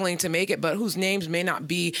just struggling to make it, but whose names may not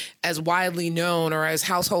be as widely known or as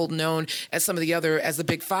household known as some of the other, as the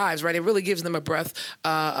big fives, right? It really gives them a breath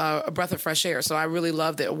of fresh air. So I really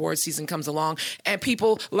love that award season comes along, and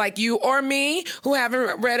people like you or me who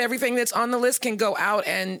haven't read everything that's on the list can go out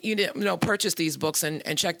and purchase these books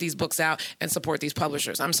and check these books out and support these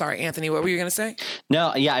publishers. I'm sorry, Anthony, what were you going to say?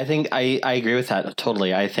 No, yeah, I think I agree with that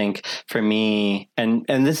totally. I think for me, and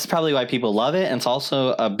this is probably why people love it, and it's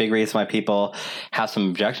also a big reason why people have some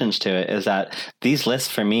objections to it, is that these lists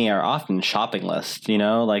for me are often shopping lists,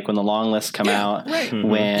 like when the long lists come out, right.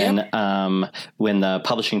 Mm-hmm. When the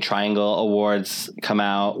Publishing Triangle Awards come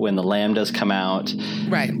out, when the Lambdas come out.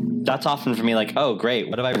 Right. That's often for me like, oh, great,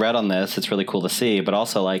 what have I read on this? It's really cool to see, but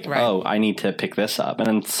also like, oh, I need to pick this up.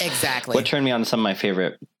 And exactly what turned me on to some of my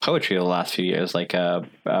favorite poetry of the last few years, like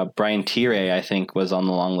Brian T. Ray, I think, was on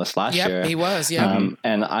the long list last year. He was, yeah.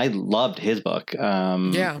 And I loved his book.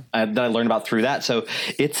 That I learned about through that. So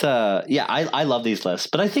it's I love these lists.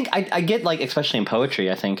 But I think I get, like, especially in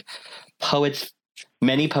poetry, I think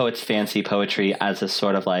many poets fancy poetry as a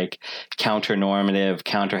sort of like counter-normative,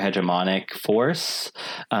 counter-hegemonic force.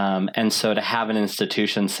 And so to have an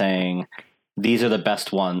institution saying, these are the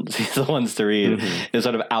best ones, these are the ones to read, is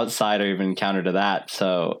sort of outside or even counter to that.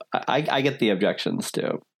 So I get the objections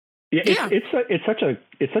too. Yeah, it's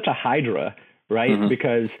such a hydra, right? Mm-hmm.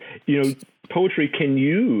 Because, poetry can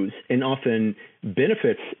use and often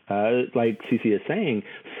benefits, like Cece is saying,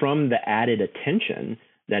 from the added attention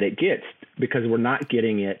that it gets, because we're not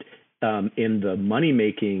getting it in the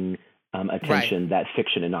money-making attention that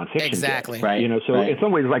fiction and nonfiction exactly gets, right? In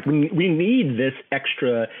some ways, like we need this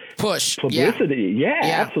extra push publicity. Yeah,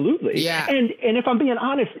 absolutely. Yeah. And if I'm being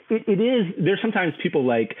honest, it is. There's sometimes people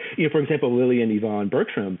like, for example, Lillian Yvonne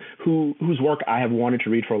Bertram, whose work I have wanted to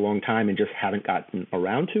read for a long time and just haven't gotten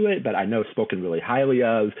around to it, but I know spoken really highly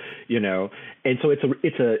of. And so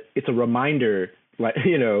it's a reminder, like,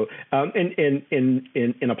 and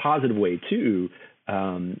in a positive way too,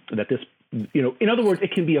 that this. In other words,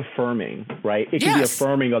 it can be affirming, right? It can be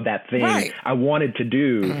affirming of that thing I wanted to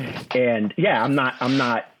do. And I'm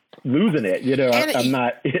not losing it. You know, I'm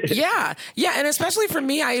not. Yeah. And especially for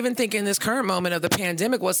me, I even think in this current moment of the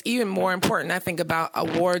pandemic, what's even more important, I think, about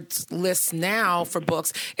awards lists now for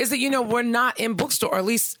books is that, you know, we're not in bookstore, or at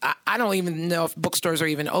least I don't even know if bookstores are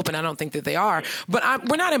even open. I don't think that they are, but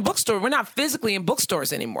we're not in bookstore. We're not physically in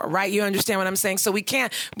bookstores anymore, right? You understand what I'm saying? So we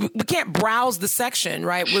can't browse the section,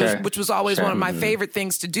 right? Sure. Which was always one of my favorite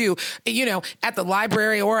things to do, you know, at the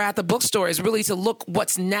library or at the bookstore, is really to look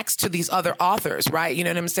what's next to these other authors, right? You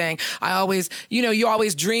know what I'm saying? I always, you know, you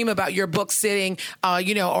always dream about your book sitting,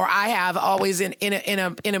 you know, or I have always in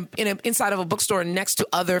inside of a bookstore next to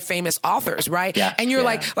other famous authors, right? Yeah. And you're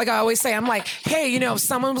like I always say, I'm like, hey, you know, if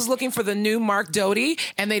someone was looking for the new Mark Doty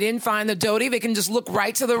and they didn't find the Doty, they can just look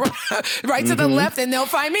right to the to the left and they'll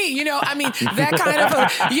find me. You know, I mean, that kind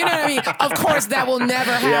of, you know what I mean? Of course, that will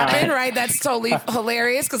never happen, right? That's totally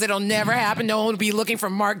hilarious because it'll never happen. No one will be looking for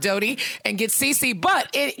Mark Doty and get CC. But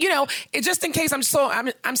it, you know, it just in case,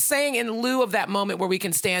 I'm saying in lieu of that moment where we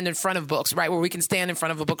can stand in front of books, right? Where we can stand in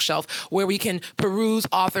front of a bookshelf, where we can peruse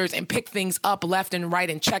authors and pick things up left and right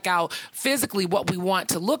and check out physically what we want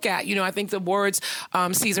to look at. You know, I think the awards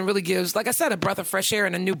season really gives, like I said, a breath of fresh air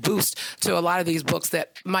and a new boost to a lot of these books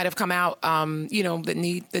that might have come out, you know, that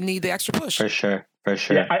need the extra push. For sure. For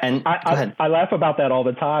sure. Yeah, and go ahead. I laugh about that all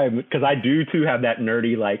the time because I do too have that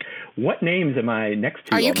nerdy, like, what names am I next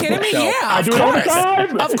to? Are you kidding me? Yeah, I do it all the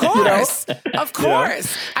time. Of course. You know? Of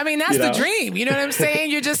course. You know? I mean, that's the dream. You know what I'm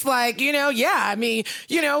saying? You're just like, you know, I mean,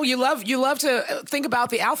 you know, you love to think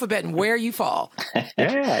about the alphabet and where you fall.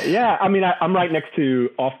 Yeah. I mean, I'm right next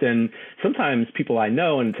to often, sometimes people I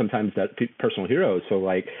know and sometimes that personal heroes. So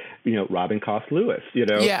like, you know, Robin Cost Lewis, you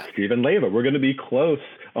know, Stephen Leva. We're going to be close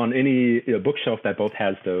on any bookshelf that both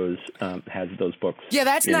has those books. Yeah,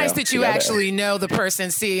 that's nice that you actually know the person.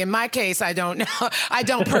 See, in my case, I don't know. I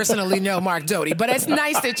don't personally know Mark Doty, but it's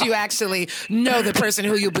nice that you actually know the person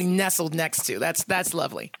who you'll be nestled next to. That's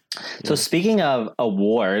lovely. So speaking of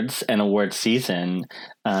awards and award season,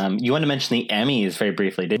 you want to mention the Emmys very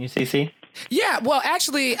briefly, didn't you, Cece? Yeah, well,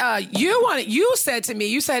 actually, you said to me,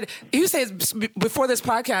 you said before this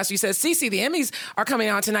podcast, you said, Cece, the Emmys are coming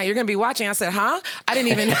on tonight. You're going to be watching. I said, huh? I didn't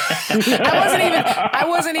even, I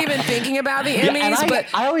wasn't even thinking about the Emmys. But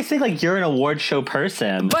I always think like you're an award show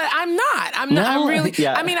person. But I'm not. I'm really.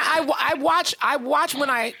 Yeah. I mean, I watch when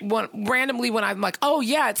I'm like, oh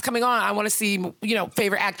yeah, it's coming on. I want to see, you know,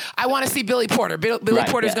 favorite act. I want to see Billy Porter. Billy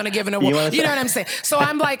Porter's going to give an award. You know what I'm saying? So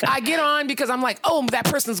I'm like, I get on because I'm like, oh, that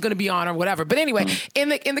person's going to be on or whatever. But anyway, in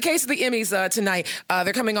the case of the Emmys tonight,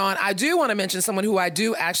 they're coming on. I do want to mention someone who I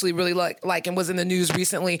do actually really like and was in the news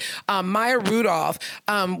recently. Maya Rudolph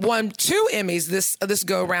won 2 Emmys this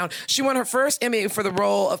go around. She won her first Emmy for the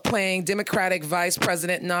role of playing Democratic Vice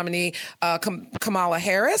President nominee Kamala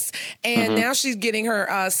Harris, and now she's getting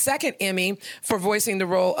her second Emmy for voicing the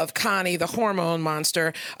role of Connie, the hormone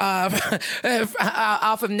monster, off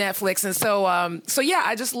of Netflix. And so yeah,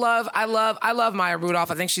 I love Maya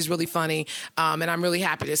Rudolph. I think she's really funny. And I'm really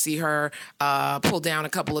happy to see her pull down a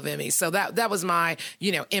couple of Emmys. So that was my,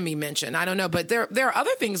 you know, Emmy mention. I don't know, but there are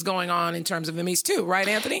other things going on in terms of Emmys too, right,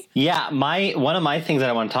 Anthony? Yeah, one of my things that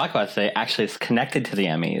I want to talk about today actually is connected to the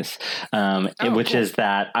Emmys, which is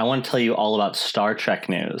that I want to tell you all about Star Trek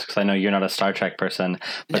news, because I know you're not a Star Trek person,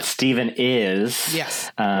 but Steven is.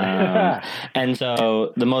 Yes. And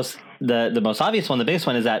so the most obvious one, the biggest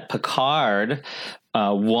one, is that Picard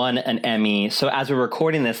won an Emmy. So as we're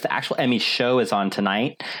recording this, the actual Emmy show is on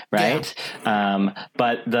tonight, right? Yeah.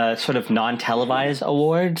 But the sort of non-televised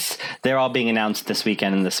awards, they're all being announced this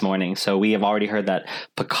weekend and this morning. So we have already heard that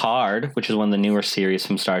Picard, which is one of the newer series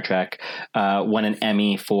from Star Trek, won an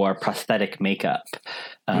Emmy for prosthetic makeup.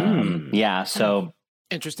 Yeah, so...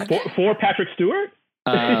 Interesting. For Patrick Stewart?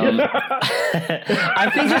 I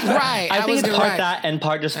think just right. I think it's part that and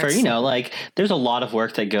part just for, you know, like there's a lot of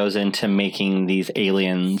work that goes into making these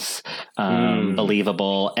aliens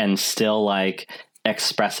believable and still like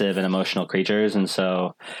expressive and emotional creatures, and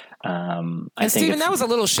so I think Steven, that was a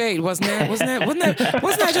little shade, wasn't it? Wasn't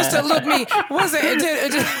that just to look me? Was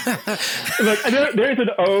it? Look, there's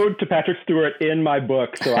an ode to Patrick Stewart in my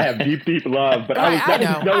book, so I have deep love. But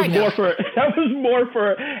that was more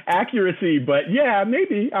for accuracy. But yeah,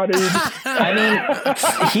 maybe. I mean,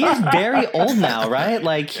 he is very old now, right?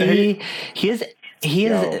 Like he is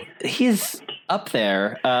up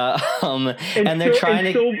there, and they're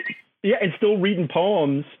trying to. Yeah, and still reading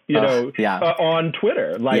poems, on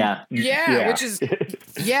Twitter. Like,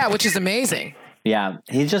 which is amazing. Yeah,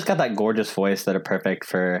 he's just got that gorgeous voice that are perfect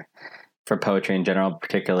for poetry in general,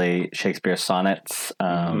 particularly Shakespeare's sonnets.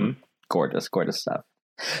 Gorgeous stuff.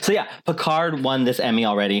 So yeah, Picard won this Emmy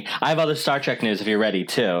already. I have other Star Trek news if you're ready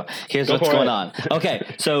too. Here's what's going on. Okay,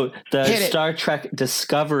 so the Star Trek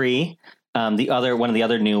Discovery, one of the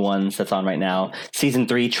other new ones that's on right now, season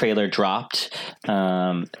 3 trailer dropped.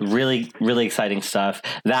 Really, really exciting stuff.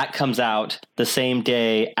 That comes out the same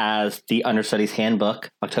day as the Understudies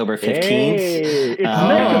Handbook, October 15th. Hey, it's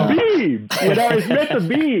meant to be. It's meant to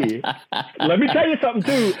be. Let me tell you something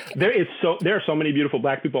too. There are so many beautiful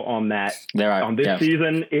Black people on that. On this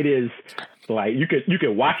season. It is like you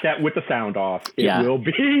could watch that with the sound off. It will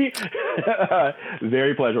be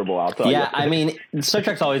very pleasurable. I'll tell you. Yeah, I mean, Star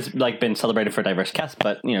Trek's always been celebrated for diverse casts,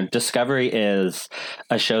 but Discovery is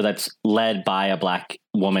a show that's led by a Black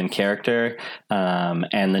woman character,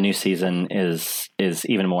 and the new season is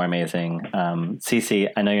even more amazing. Cece,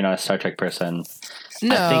 I know you're not a Star Trek person.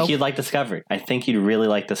 No. I think you'd like Discovery. I think you'd really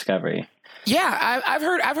like Discovery. Yeah, I've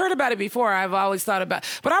heard about it before. I've always thought about,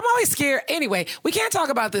 but I'm always scared. Anyway, we can't talk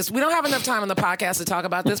about this. We don't have enough time on the podcast to talk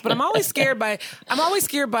about this. But I'm always scared by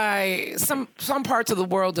some parts of the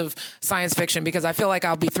world of science fiction because I feel like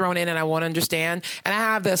I'll be thrown in and I won't understand. And I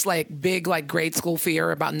have this big grade school fear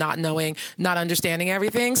about not understanding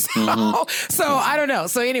everything. So so I don't know.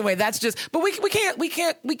 So anyway, that's just. But we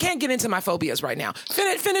can't get into my phobias right now.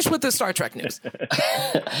 Finish with the Star Trek news.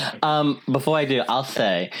 Before I do, I'll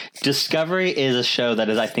say Discovery is a show that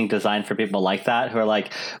is, I think, designed for people like that who are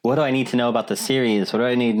like, what do I need to know about the series? What do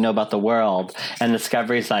I need to know about the world? And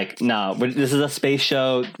Discovery's like, no, this is a space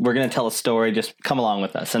show. We're going to tell a story. Just come along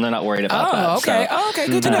with us. And they're not worried about that. Okay. So, okay.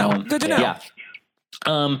 Good to know. Good to know. Yeah.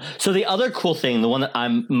 So the other cool thing, the one that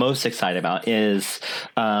I'm most excited about is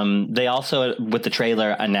they also, with the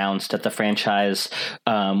trailer, announced that the franchise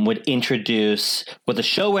would introduce what the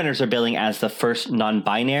showrunners are billing as the first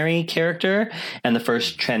non-binary character and the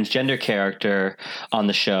first transgender character on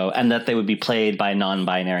the show, and that they would be played by a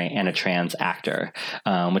non-binary and a trans actor,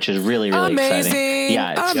 which is really, really exciting.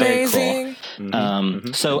 Yeah, it's very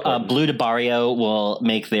cool. So Blue DeBarrio will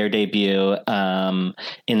make their debut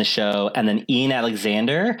in the show, and then Ian Alexander,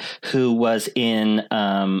 who was in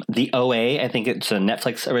the OA, I think it's a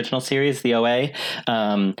Netflix original series, the OA.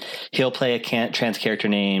 He'll play a trans character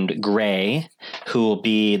named Gray, who will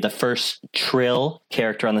be the first Trill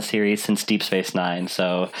character on the series since Deep Space Nine.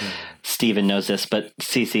 So Steven knows this, but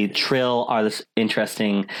Cece, Trill are this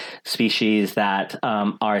interesting species that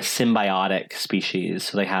are a symbiotic species.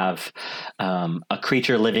 So they have a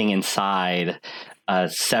creature living inside a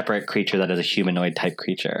separate creature that is a humanoid type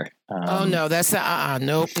creature. Oh no, that's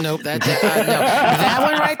nope. That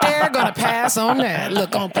one right there, gonna pass on that.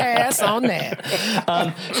 Look, gonna pass on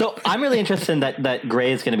that. So I'm really interested in that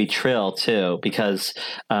Gray is going to be Trill too, because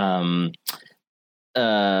Trill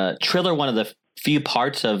are one of the few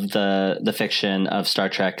parts of the fiction of Star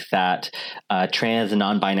Trek that trans and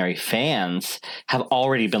non-binary fans have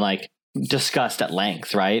already been discussed at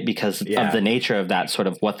length, right? Because of the nature of that, sort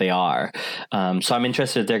of what they are. So I'm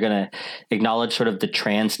interested if they're going to acknowledge sort of the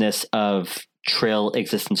transness of Trill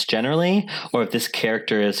existence generally, or if this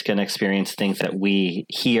character is going to experience things that we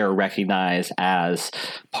here recognize as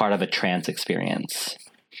part of a trans experience.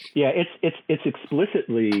 Yeah, it's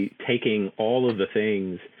explicitly taking all of the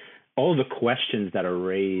questions that are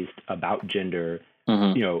raised about gender,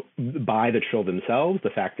 by the Trill themselves, the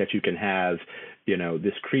fact that you can have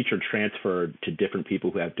this creature transferred to different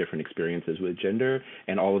people who have different experiences with gender,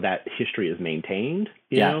 and all of that history is maintained,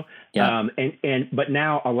 but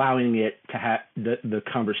now allowing it to have the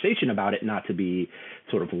conversation about it not to be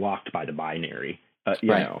sort of locked by the binary, of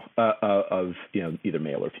either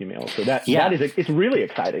male or female. So that is, it's really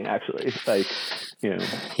exciting, actually.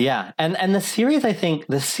 Yeah. And the series, I think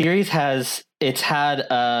it's had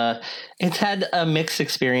a mixed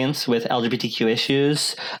experience with LGBTQ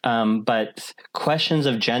issues, but questions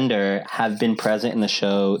of gender have been present in the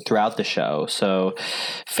show throughout the show. So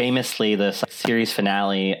famously, the series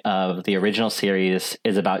finale of the original series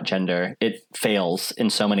is about gender. It fails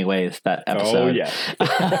in so many ways, that episode. Oh,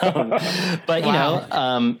 yeah. But,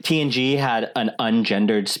 TNG had an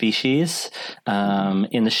ungendered species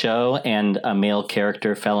in the show, and a male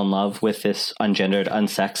character fell in love with this ungendered,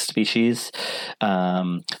 unsexed species.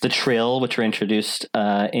 The Trill, which were introduced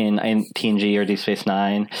in TNG or Deep Space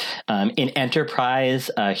Nine. In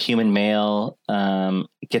Enterprise, a human male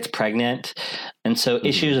gets pregnant. And so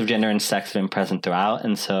issues of gender and sex have been present throughout.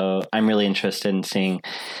 And so I'm really interested in seeing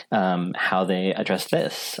how they address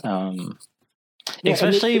this. Sorry,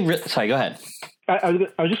 go ahead. I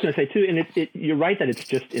was just going to say too, and you're right that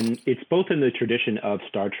it's both in the tradition of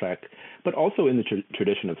Star Trek, but also in the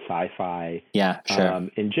tradition of sci-fi. Yeah, sure.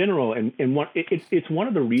 In general, and it's one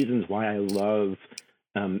of the reasons why I love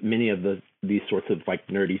many of the these sorts of like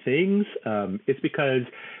nerdy things, it's because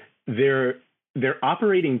their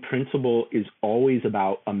operating principle is always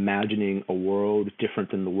about imagining a world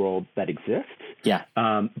different than the world that exists. Yeah.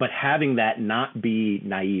 But having that not be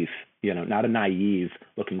naive, not a naive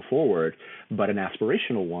looking forward, but an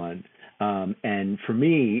aspirational one. And for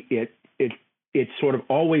me, it sort of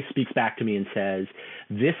always speaks back to me and says,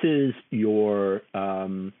 this is your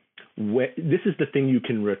this is the thing you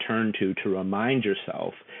can return to remind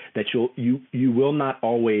yourself that you will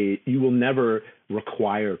never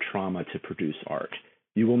require trauma to produce art.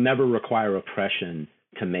 You will never require oppression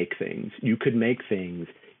to make things. You could make things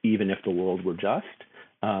even if the world were just.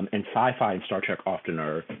 And sci-fi and Star Trek often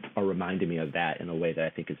are reminding me of that in a way that I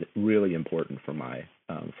think is really important for my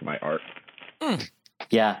art. Mm.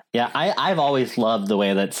 Yeah. I've always loved the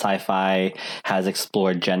way that sci-fi has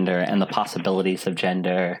explored gender and the possibilities of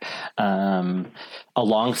gender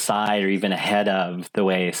alongside or even ahead of the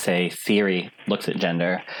way, say, theory looks at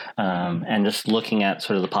gender, and just looking at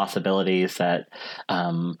sort of the possibilities that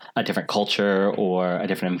a different culture or a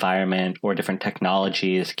different environment or different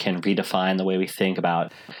technologies can redefine the way we think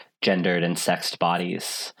about gendered and sexed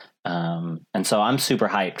bodies. And so I'm super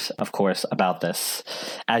hyped, of course, about this,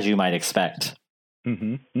 as you might expect.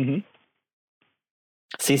 Mm-hmm. Mm-hmm.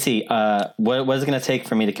 Cece, what is it going to take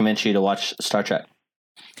for me to convince you to watch Star Trek?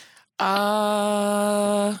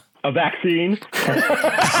 A vaccine.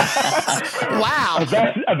 Wow.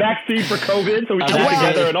 A vaccine for COVID, so we can get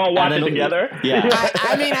together and all watch it together. Yeah.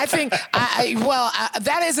 I think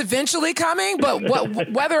that is eventually coming, but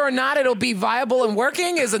whether or not it'll be viable and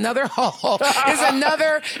working is another whole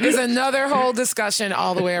discussion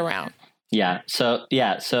all the way around. Yeah. So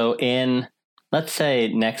in, let's say,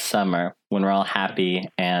 next summer, when we're all happy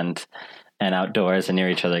and outdoors and near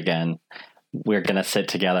each other again, we're going to sit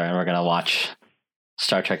together and we're going to watch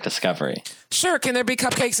Star Trek Discovery. Sure. Can there be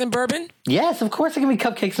cupcakes and bourbon? Yes, of course there can be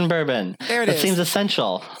cupcakes and bourbon. There it is. That seems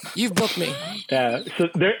essential. You've booked me. Yeah. So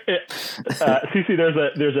there, Cece,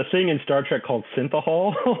 there's a thing in Star Trek called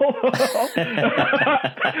synthahol.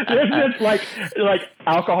 There's this like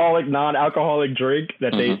alcoholic, non-alcoholic drink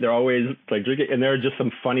that they're always like drinking, and there are just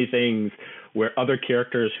some funny things where other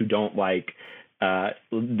characters who don't like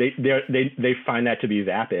they find that to be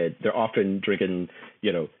vapid. They're often drinking,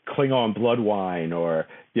 Klingon blood wine or,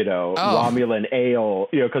 Romulan ale,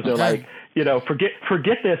 because they're like,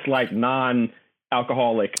 forget this like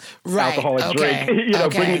non-alcoholic alcoholic drink.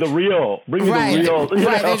 Bring me the real. Right.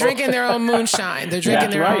 They're drinking their own moonshine.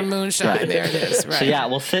 Own moonshine. Right. There it is. Right. So yeah,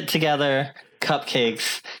 we'll sit together,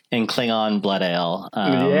 cupcakes and Klingon blood ale.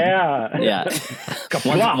 Yeah.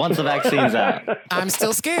 Once the vaccine's out. I'm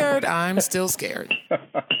still scared.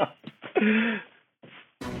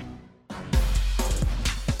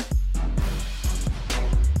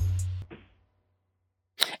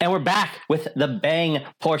 And we're back with the bang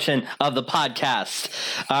portion of the podcast.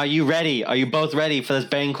 Are you ready? Are you both ready for this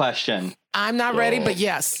bang question? I'm not ready, but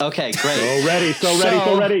yes. Okay, great.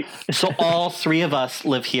 So ready. So all three of us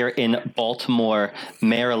live here in Baltimore,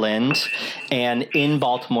 Maryland. And in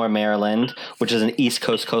Baltimore, Maryland, which is an East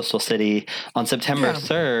Coast coastal city, on September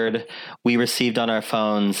 3rd, we received on our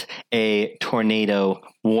phones a tornado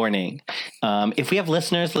warning. If we have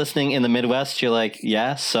listeners listening in the Midwest, you're like,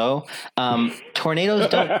 yeah, so tornadoes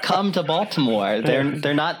don't come to Baltimore.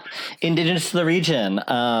 They're not indigenous to the region.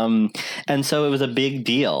 And so it was a big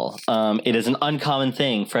deal. It is an uncommon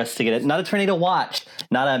thing for us to get not a tornado watch,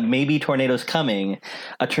 not a maybe tornado's coming,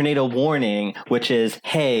 a tornado warning, which is,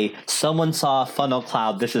 hey, someone saw a funnel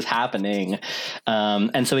cloud, this is happening.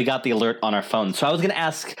 And so we got the alert on our phone. So I was going to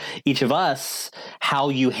ask each of us how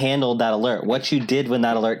you handled that alert, what you did when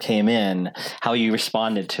that alert came in, how you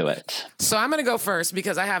responded to it. So I'm going to go first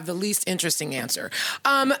because I have the least interesting answer.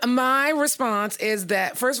 My response is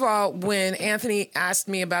that, first of all, when Anthony asked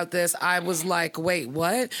me about this, I was like, wait,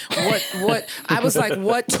 what? What? I was like,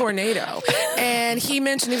 what tornado? And he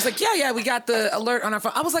mentioned, he was like, yeah, we got the alert on our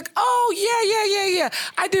phone. I was like, oh, yeah.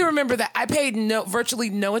 I do remember that. I paid virtually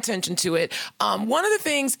no attention to it. One of the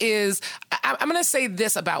things is, I'm going to say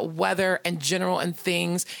this about weather and general and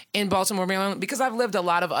things in Baltimore, Maryland, because I've lived a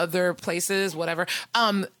lot of other places, whatever.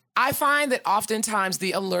 I find that oftentimes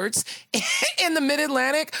the alerts in the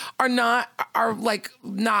Mid-Atlantic are not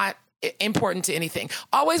important to anything.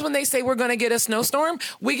 Always when they say we're going to get a snowstorm,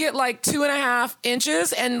 we get like 2.5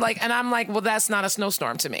 inches and I'm like, well, that's not a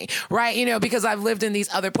snowstorm to me, right? Because I've lived in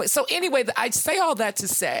these other places. So anyway, I say all that to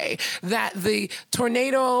say that the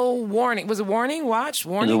tornado warning, was it warning? Watch?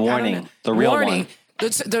 Warning? The warning. The real warning.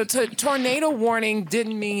 The tornado warning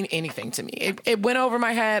didn't mean anything to me. It went over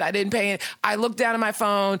my head. I didn't pay it. I looked down at my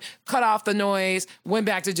phone, cut off the noise, went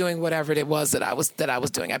back to doing whatever it was that I was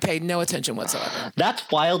doing. I paid no attention whatsoever. That's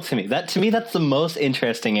wild to me. That's the most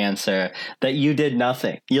interesting answer, that you did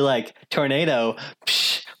nothing. You're like, tornado,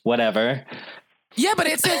 psh, whatever. Yeah, but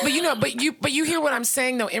you hear what I'm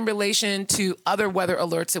saying though in relation to other weather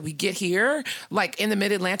alerts that we get here, like in the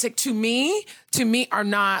Mid-Atlantic. To me are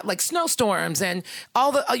not like snowstorms and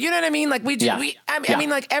all the, you know what I mean? Like I mean,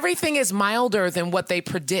 like everything is milder than what they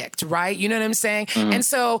predict, right? You know what I'm saying? Mm-hmm. And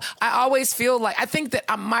so I always feel like, I think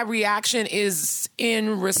that my reaction is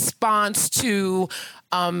in response to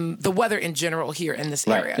the weather in general here in this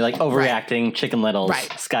area. You're like overreacting, Chicken Littles,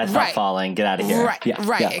 sky's not falling, get out of here.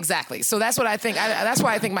 Exactly. So that's what I think. That's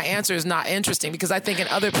why I think my answer is not interesting, because I think in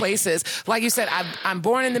other places, like you said, I'm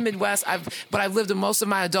born in the Midwest, but I've lived most of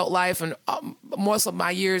my adult life and most of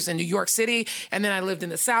my years in New York City, and then I lived in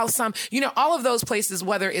the South some. You know, all of those places,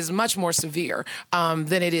 weather is much more severe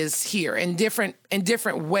than it is here in different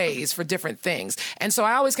ways for different things. And so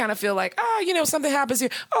I always kind of feel like, something happens here.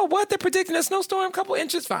 Oh, what? They're predicting a snowstorm, a couple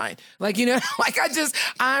inches, fine. Like, like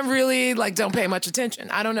I'm really like, don't pay much attention.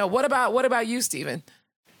 I don't know. What about you, Stephen?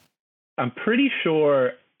 I'm pretty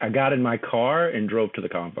sure I got in my car and drove to the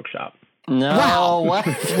comic book shop. No. Wow. What?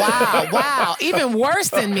 Wow. Even worse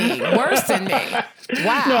than me.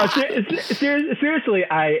 Wow. No, seriously,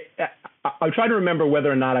 I'm trying to remember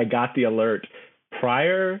whether or not I got the alert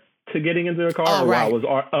prior to getting into the car while I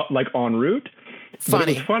was en route.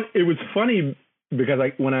 Funny. It was funny because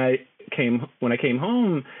when I came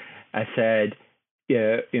home, I said,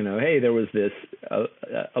 hey, there was this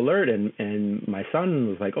alert, and my son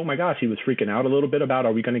was like, oh my gosh, he was freaking out a little bit about,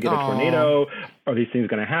 are we going to get a tornado? Are these things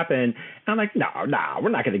going to happen? And I'm like, no, we're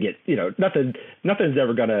not going to get, nothing's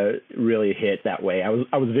ever going to really hit that way. I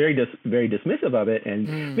was very dismissive of it,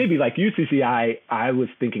 and maybe like you, CC, I was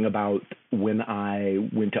thinking about when I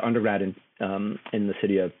went to undergrad in the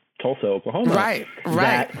city of Tulsa, Oklahoma. Right.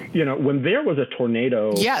 That, when there was a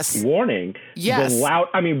tornado warning,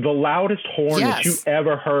 the loudest horn that you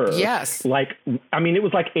ever heard. Yes. Like, I mean, it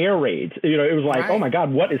was like air raids. It was like, oh my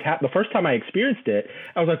God, what is happening? The first time I experienced it,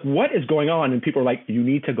 I was like, what is going on? And people were like, you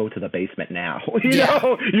need to go to the basement now. You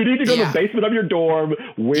need to go to the basement of your dorm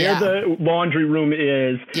where the laundry room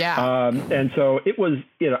is. Yeah. And so it was,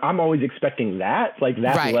 I'm always expecting that, like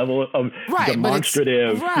that level of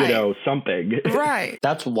demonstrative, something. Right.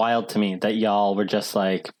 That's wild to me that y'all were just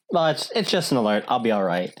like, well, it's just an alert, I'll be all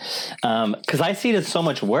right. Because I see it as so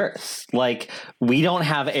much worse. Like, we don't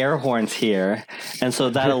have air horns here, and so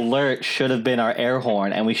that alert should have been our air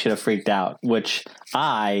horn, and we should have freaked out, which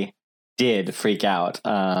I did freak out.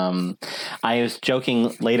 I was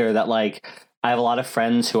joking later that, like, I have a lot of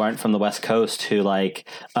friends who aren't from the West Coast who, like,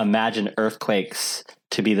 imagine earthquakes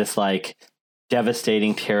to be this, like,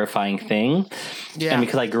 devastating, terrifying thing. Yeah. And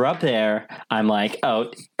because I grew up there, I'm like, oh,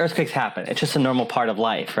 earthquakes happen. It's just a normal part of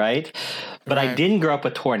life, right? But I didn't grow up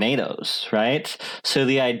with tornadoes, right? So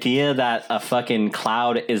the idea that a fucking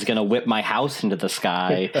cloud is going to whip my house into the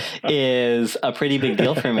sky is a pretty big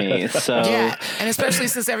deal for me. So yeah, and especially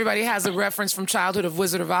since everybody has a reference from childhood of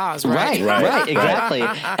Wizard of Oz, right? Right, exactly.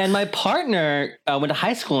 And my partner went to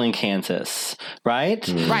high school in Kansas, right?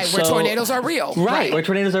 Right, where tornadoes are real. Right, where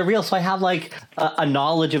tornadoes are real. So I have like a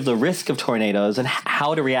knowledge of the risk of tornadoes and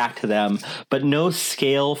how to react to them, but no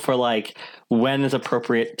scale for like when is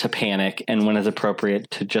appropriate to panic and when is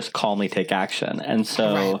appropriate to just calmly take action. And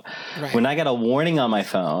so when I got a warning on my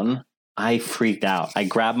phone, I freaked out. I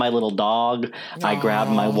grabbed my little dog. I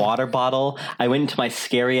grabbed my water bottle. I went into my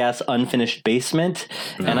scary ass unfinished basement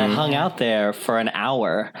and I hung out there for an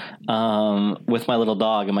hour with my little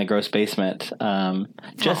dog in my gross basement.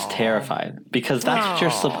 Just terrified, because that's what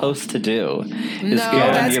you're supposed to do. Is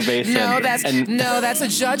go into your basement. That's a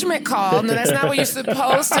judgment call. No, that's not what you're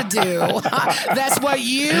supposed to do. That's what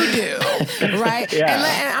you do, right? Yeah.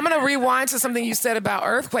 And I'm going to rewind to something you said about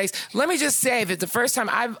earthquakes. Let me just say that the first time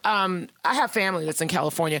I have family that's in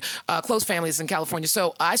California, close family that's in California.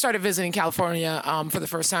 So I started visiting California for the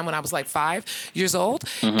first time when I was like 5 years old.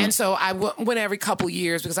 And so I went every couple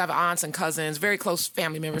years because I have aunts and cousins, very close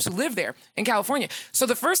family members who live there in California. So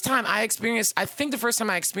the first time I experienced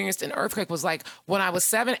an earthquake was like when I was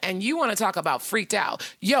 7. And you want to talk about freaked out.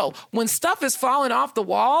 Yo, when stuff is falling off the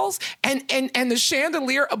walls and the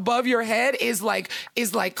chandelier above your head is like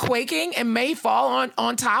quaking and may fall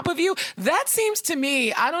on top of you, that seems to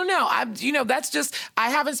me, I don't know. That's just, I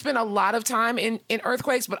haven't spent a lot of time in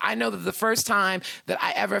earthquakes, but I know that the first time that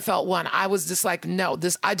I ever felt one, I was just like, no,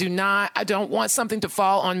 I don't want something to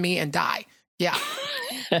fall on me and die. Yeah.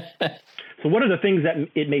 So one of the things that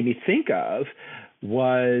it made me think of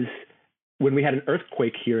was when we had an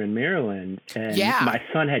earthquake here in Maryland, and my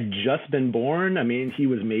son had just been born. I mean, he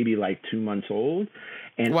was maybe like 2 months old,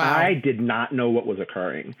 and I did not know what was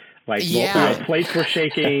occurring. Like, the plates were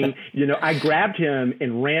shaking. I grabbed him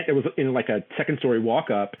and ran. It was in like a second-story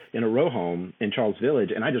walk-up in a row home in Charles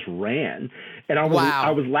Village, and I just ran. And I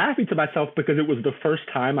was laughing to myself because it was the first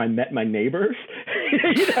time I met my neighbors.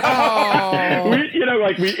 It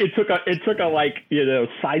took a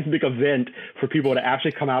seismic event for people to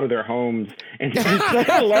actually come out of their homes and say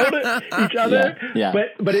hello to each other. Yeah.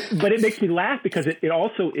 But it makes me laugh because it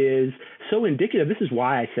also is so indicative. This is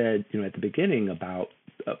why I said at the beginning about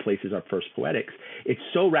places are first poetics. It's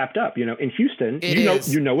so wrapped up. In Houston,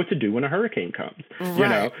 you know what to do when a hurricane comes.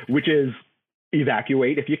 Right. Which is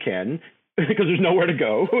evacuate if you can, because there's nowhere to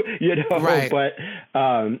go. Right. But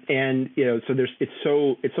so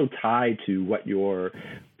it's so tied to what you're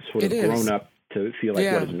sort of grown up to feel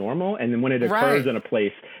like what is normal, and then when it occurs in a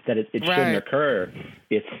place that it shouldn't occur,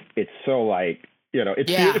 it's so like.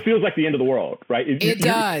 It feels like the end of the world, right? It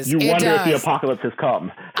does. You wonder if the apocalypse has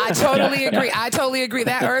come. I totally agree. I totally agree.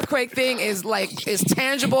 That earthquake thing is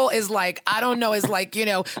tangible, is like, I don't know, is like,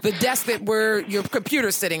 the desk that your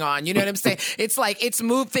computer's sitting on. You know what I'm saying? It's like, it's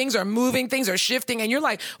moved, things are moving, things are shifting, and you're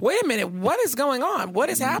like, wait a minute, what is going on? What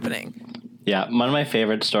is happening? Yeah, one of my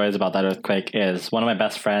favorite stories about that earthquake is one of my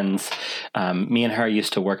best friends. Me and her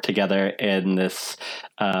used to work together in this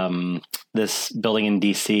building in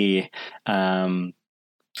DC, and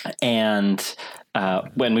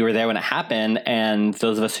when we were there when it happened, and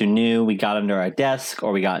those of us who knew, we got under our desk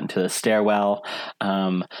or we got into the stairwell.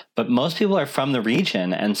 But most people are from the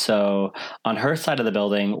region, and so on her side of the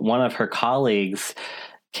building, one of her colleagues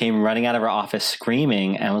came running out of her office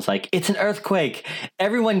screaming and was like, "It's an earthquake!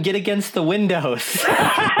 Everyone get against the windows!"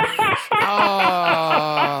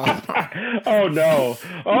 Oh no!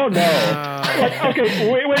 Okay,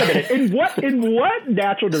 wait a minute. In what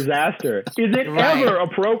natural disaster is it ever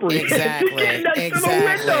appropriate to get next to the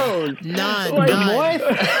windows? None.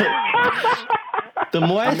 The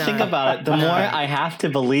more I think about it, the more I have to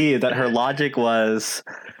believe that her logic was.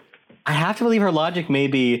 I have to believe her logic may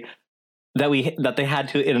be that they had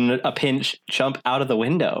to, in a pinch, jump out of the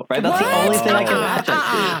window, right? That's the only thing I can imagine.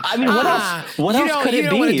 I mean, what else could it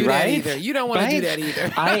be, right? You don't want to do that either.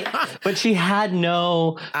 But she had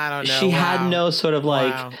no. I don't know. She had no sort of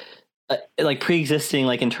like pre-existing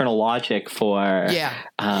like internal logic for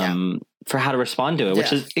for how to respond to it,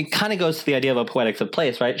 which is, it kind of goes to the idea of a poetics of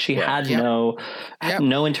place, right? She had no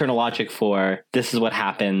internal logic for this is what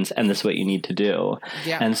happens and this is what you need to do.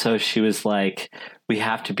 And so she was like, we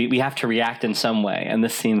have to react in some way, and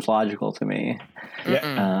this seems logical to me.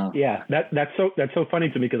 That's so funny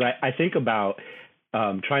to me, because I think about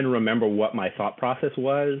trying to remember what my thought process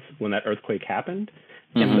was when that earthquake happened.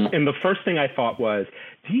 And the first thing I thought was,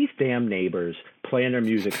 these damn neighbors playing their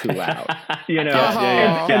music too loud, And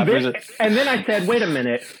then I said, wait a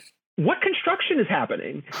minute, what construction is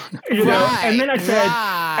happening? And then I said,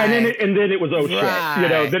 and then it was, oh shit,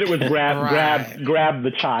 then it was grab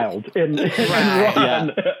the child and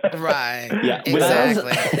run. Yeah.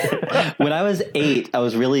 When I was 8, I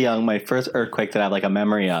was really young. My first earthquake that I have like a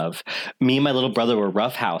memory of, me and my little brother were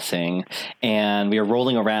roughhousing, and we were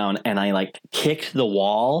rolling around, and I like kicked the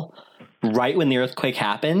wall right when the earthquake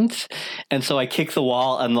happened. And so I kicked the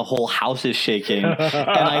wall and the whole house is shaking. And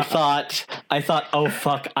I thought, oh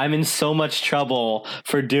fuck, I'm in so much trouble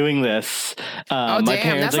for doing this. My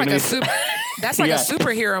parents that's like a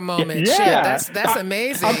superhero moment. Yeah. Shit, that's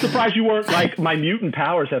amazing. I'm surprised you weren't like, my mutant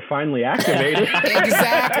powers have finally activated.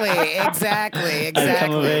 Exactly. I've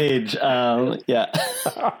come of age.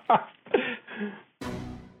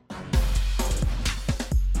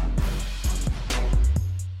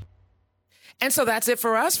 And so that's it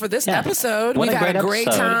for us for this episode. We've had a great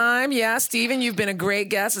time. Yeah, Stephen, you've been a great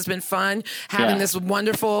guest. It's been fun having this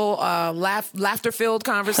wonderful, laughter-filled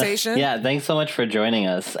conversation. Thanks so much for joining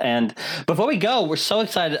us. And before we go, we're so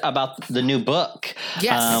excited about the new book.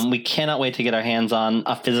 Yes. We cannot wait to get our hands on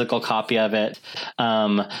a physical copy of it.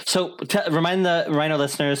 So remind our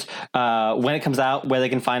listeners when it comes out, where they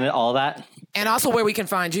can find it, all of that. And also where we can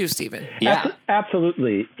find you, Stephen. Yeah.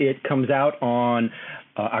 Absolutely. It comes out on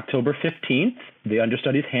October 15th. The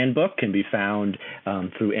Understudies Handbook can be found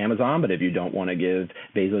through Amazon, but if you don't want to give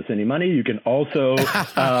Bezos any money, you can also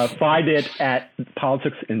find it at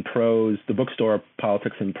Politics and Prose, the bookstore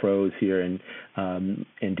Politics and Prose here in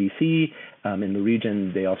DC. In the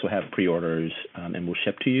region, they also have pre-orders and will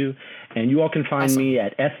ship to you. And you all can find me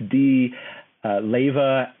at SD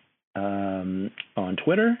Leyva on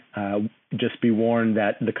Twitter. just be warned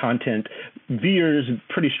that the content veers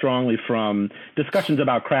pretty strongly from discussions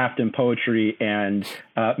about craft and poetry and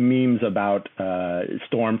memes about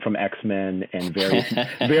Storm from X-Men and various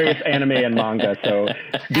anime and manga. So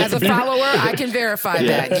as a follower, I can verify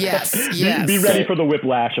that. Yes. Be ready for the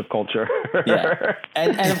whiplash of culture. Yeah.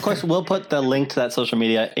 And of course, we'll put the link to that social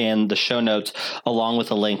media in the show notes, along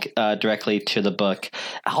with a link directly to the book.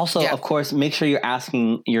 Also, of course, make sure you're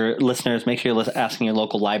asking your listeners, make sure you're asking your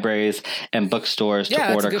local libraries and bookstores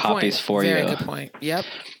to order copies for you. Very good point. Yep.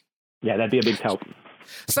 Yeah, that'd be a big help.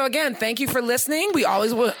 So again, thank you for listening. We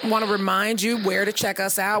always want to remind you where to check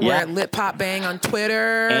us out. We're at Lit Pop Bang on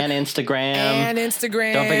Twitter and Instagram.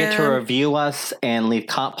 Don't forget to review us and leave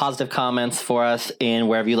positive comments for us in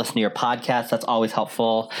wherever you listen to your podcast. That's always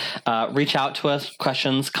helpful. Reach out to us,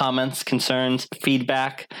 questions, comments, concerns,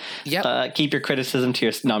 feedback. Yep. Keep your criticism to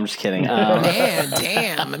your. No, I'm just kidding. Man,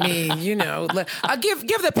 damn. I mean,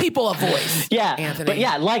 give the people a voice. Yeah, Anthony.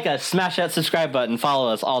 But like us, smash that subscribe button,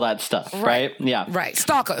 follow us, all that stuff. Right? Yeah. Right.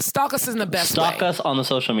 Stalk us. Stalk us in the best way. Stalk us on the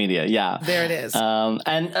social media. Yeah. There it is.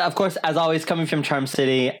 And of course, as always, coming from Charm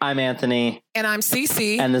City, I'm Anthony. And I'm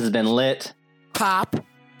Cece. And this has been Lit Pop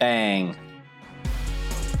Bang.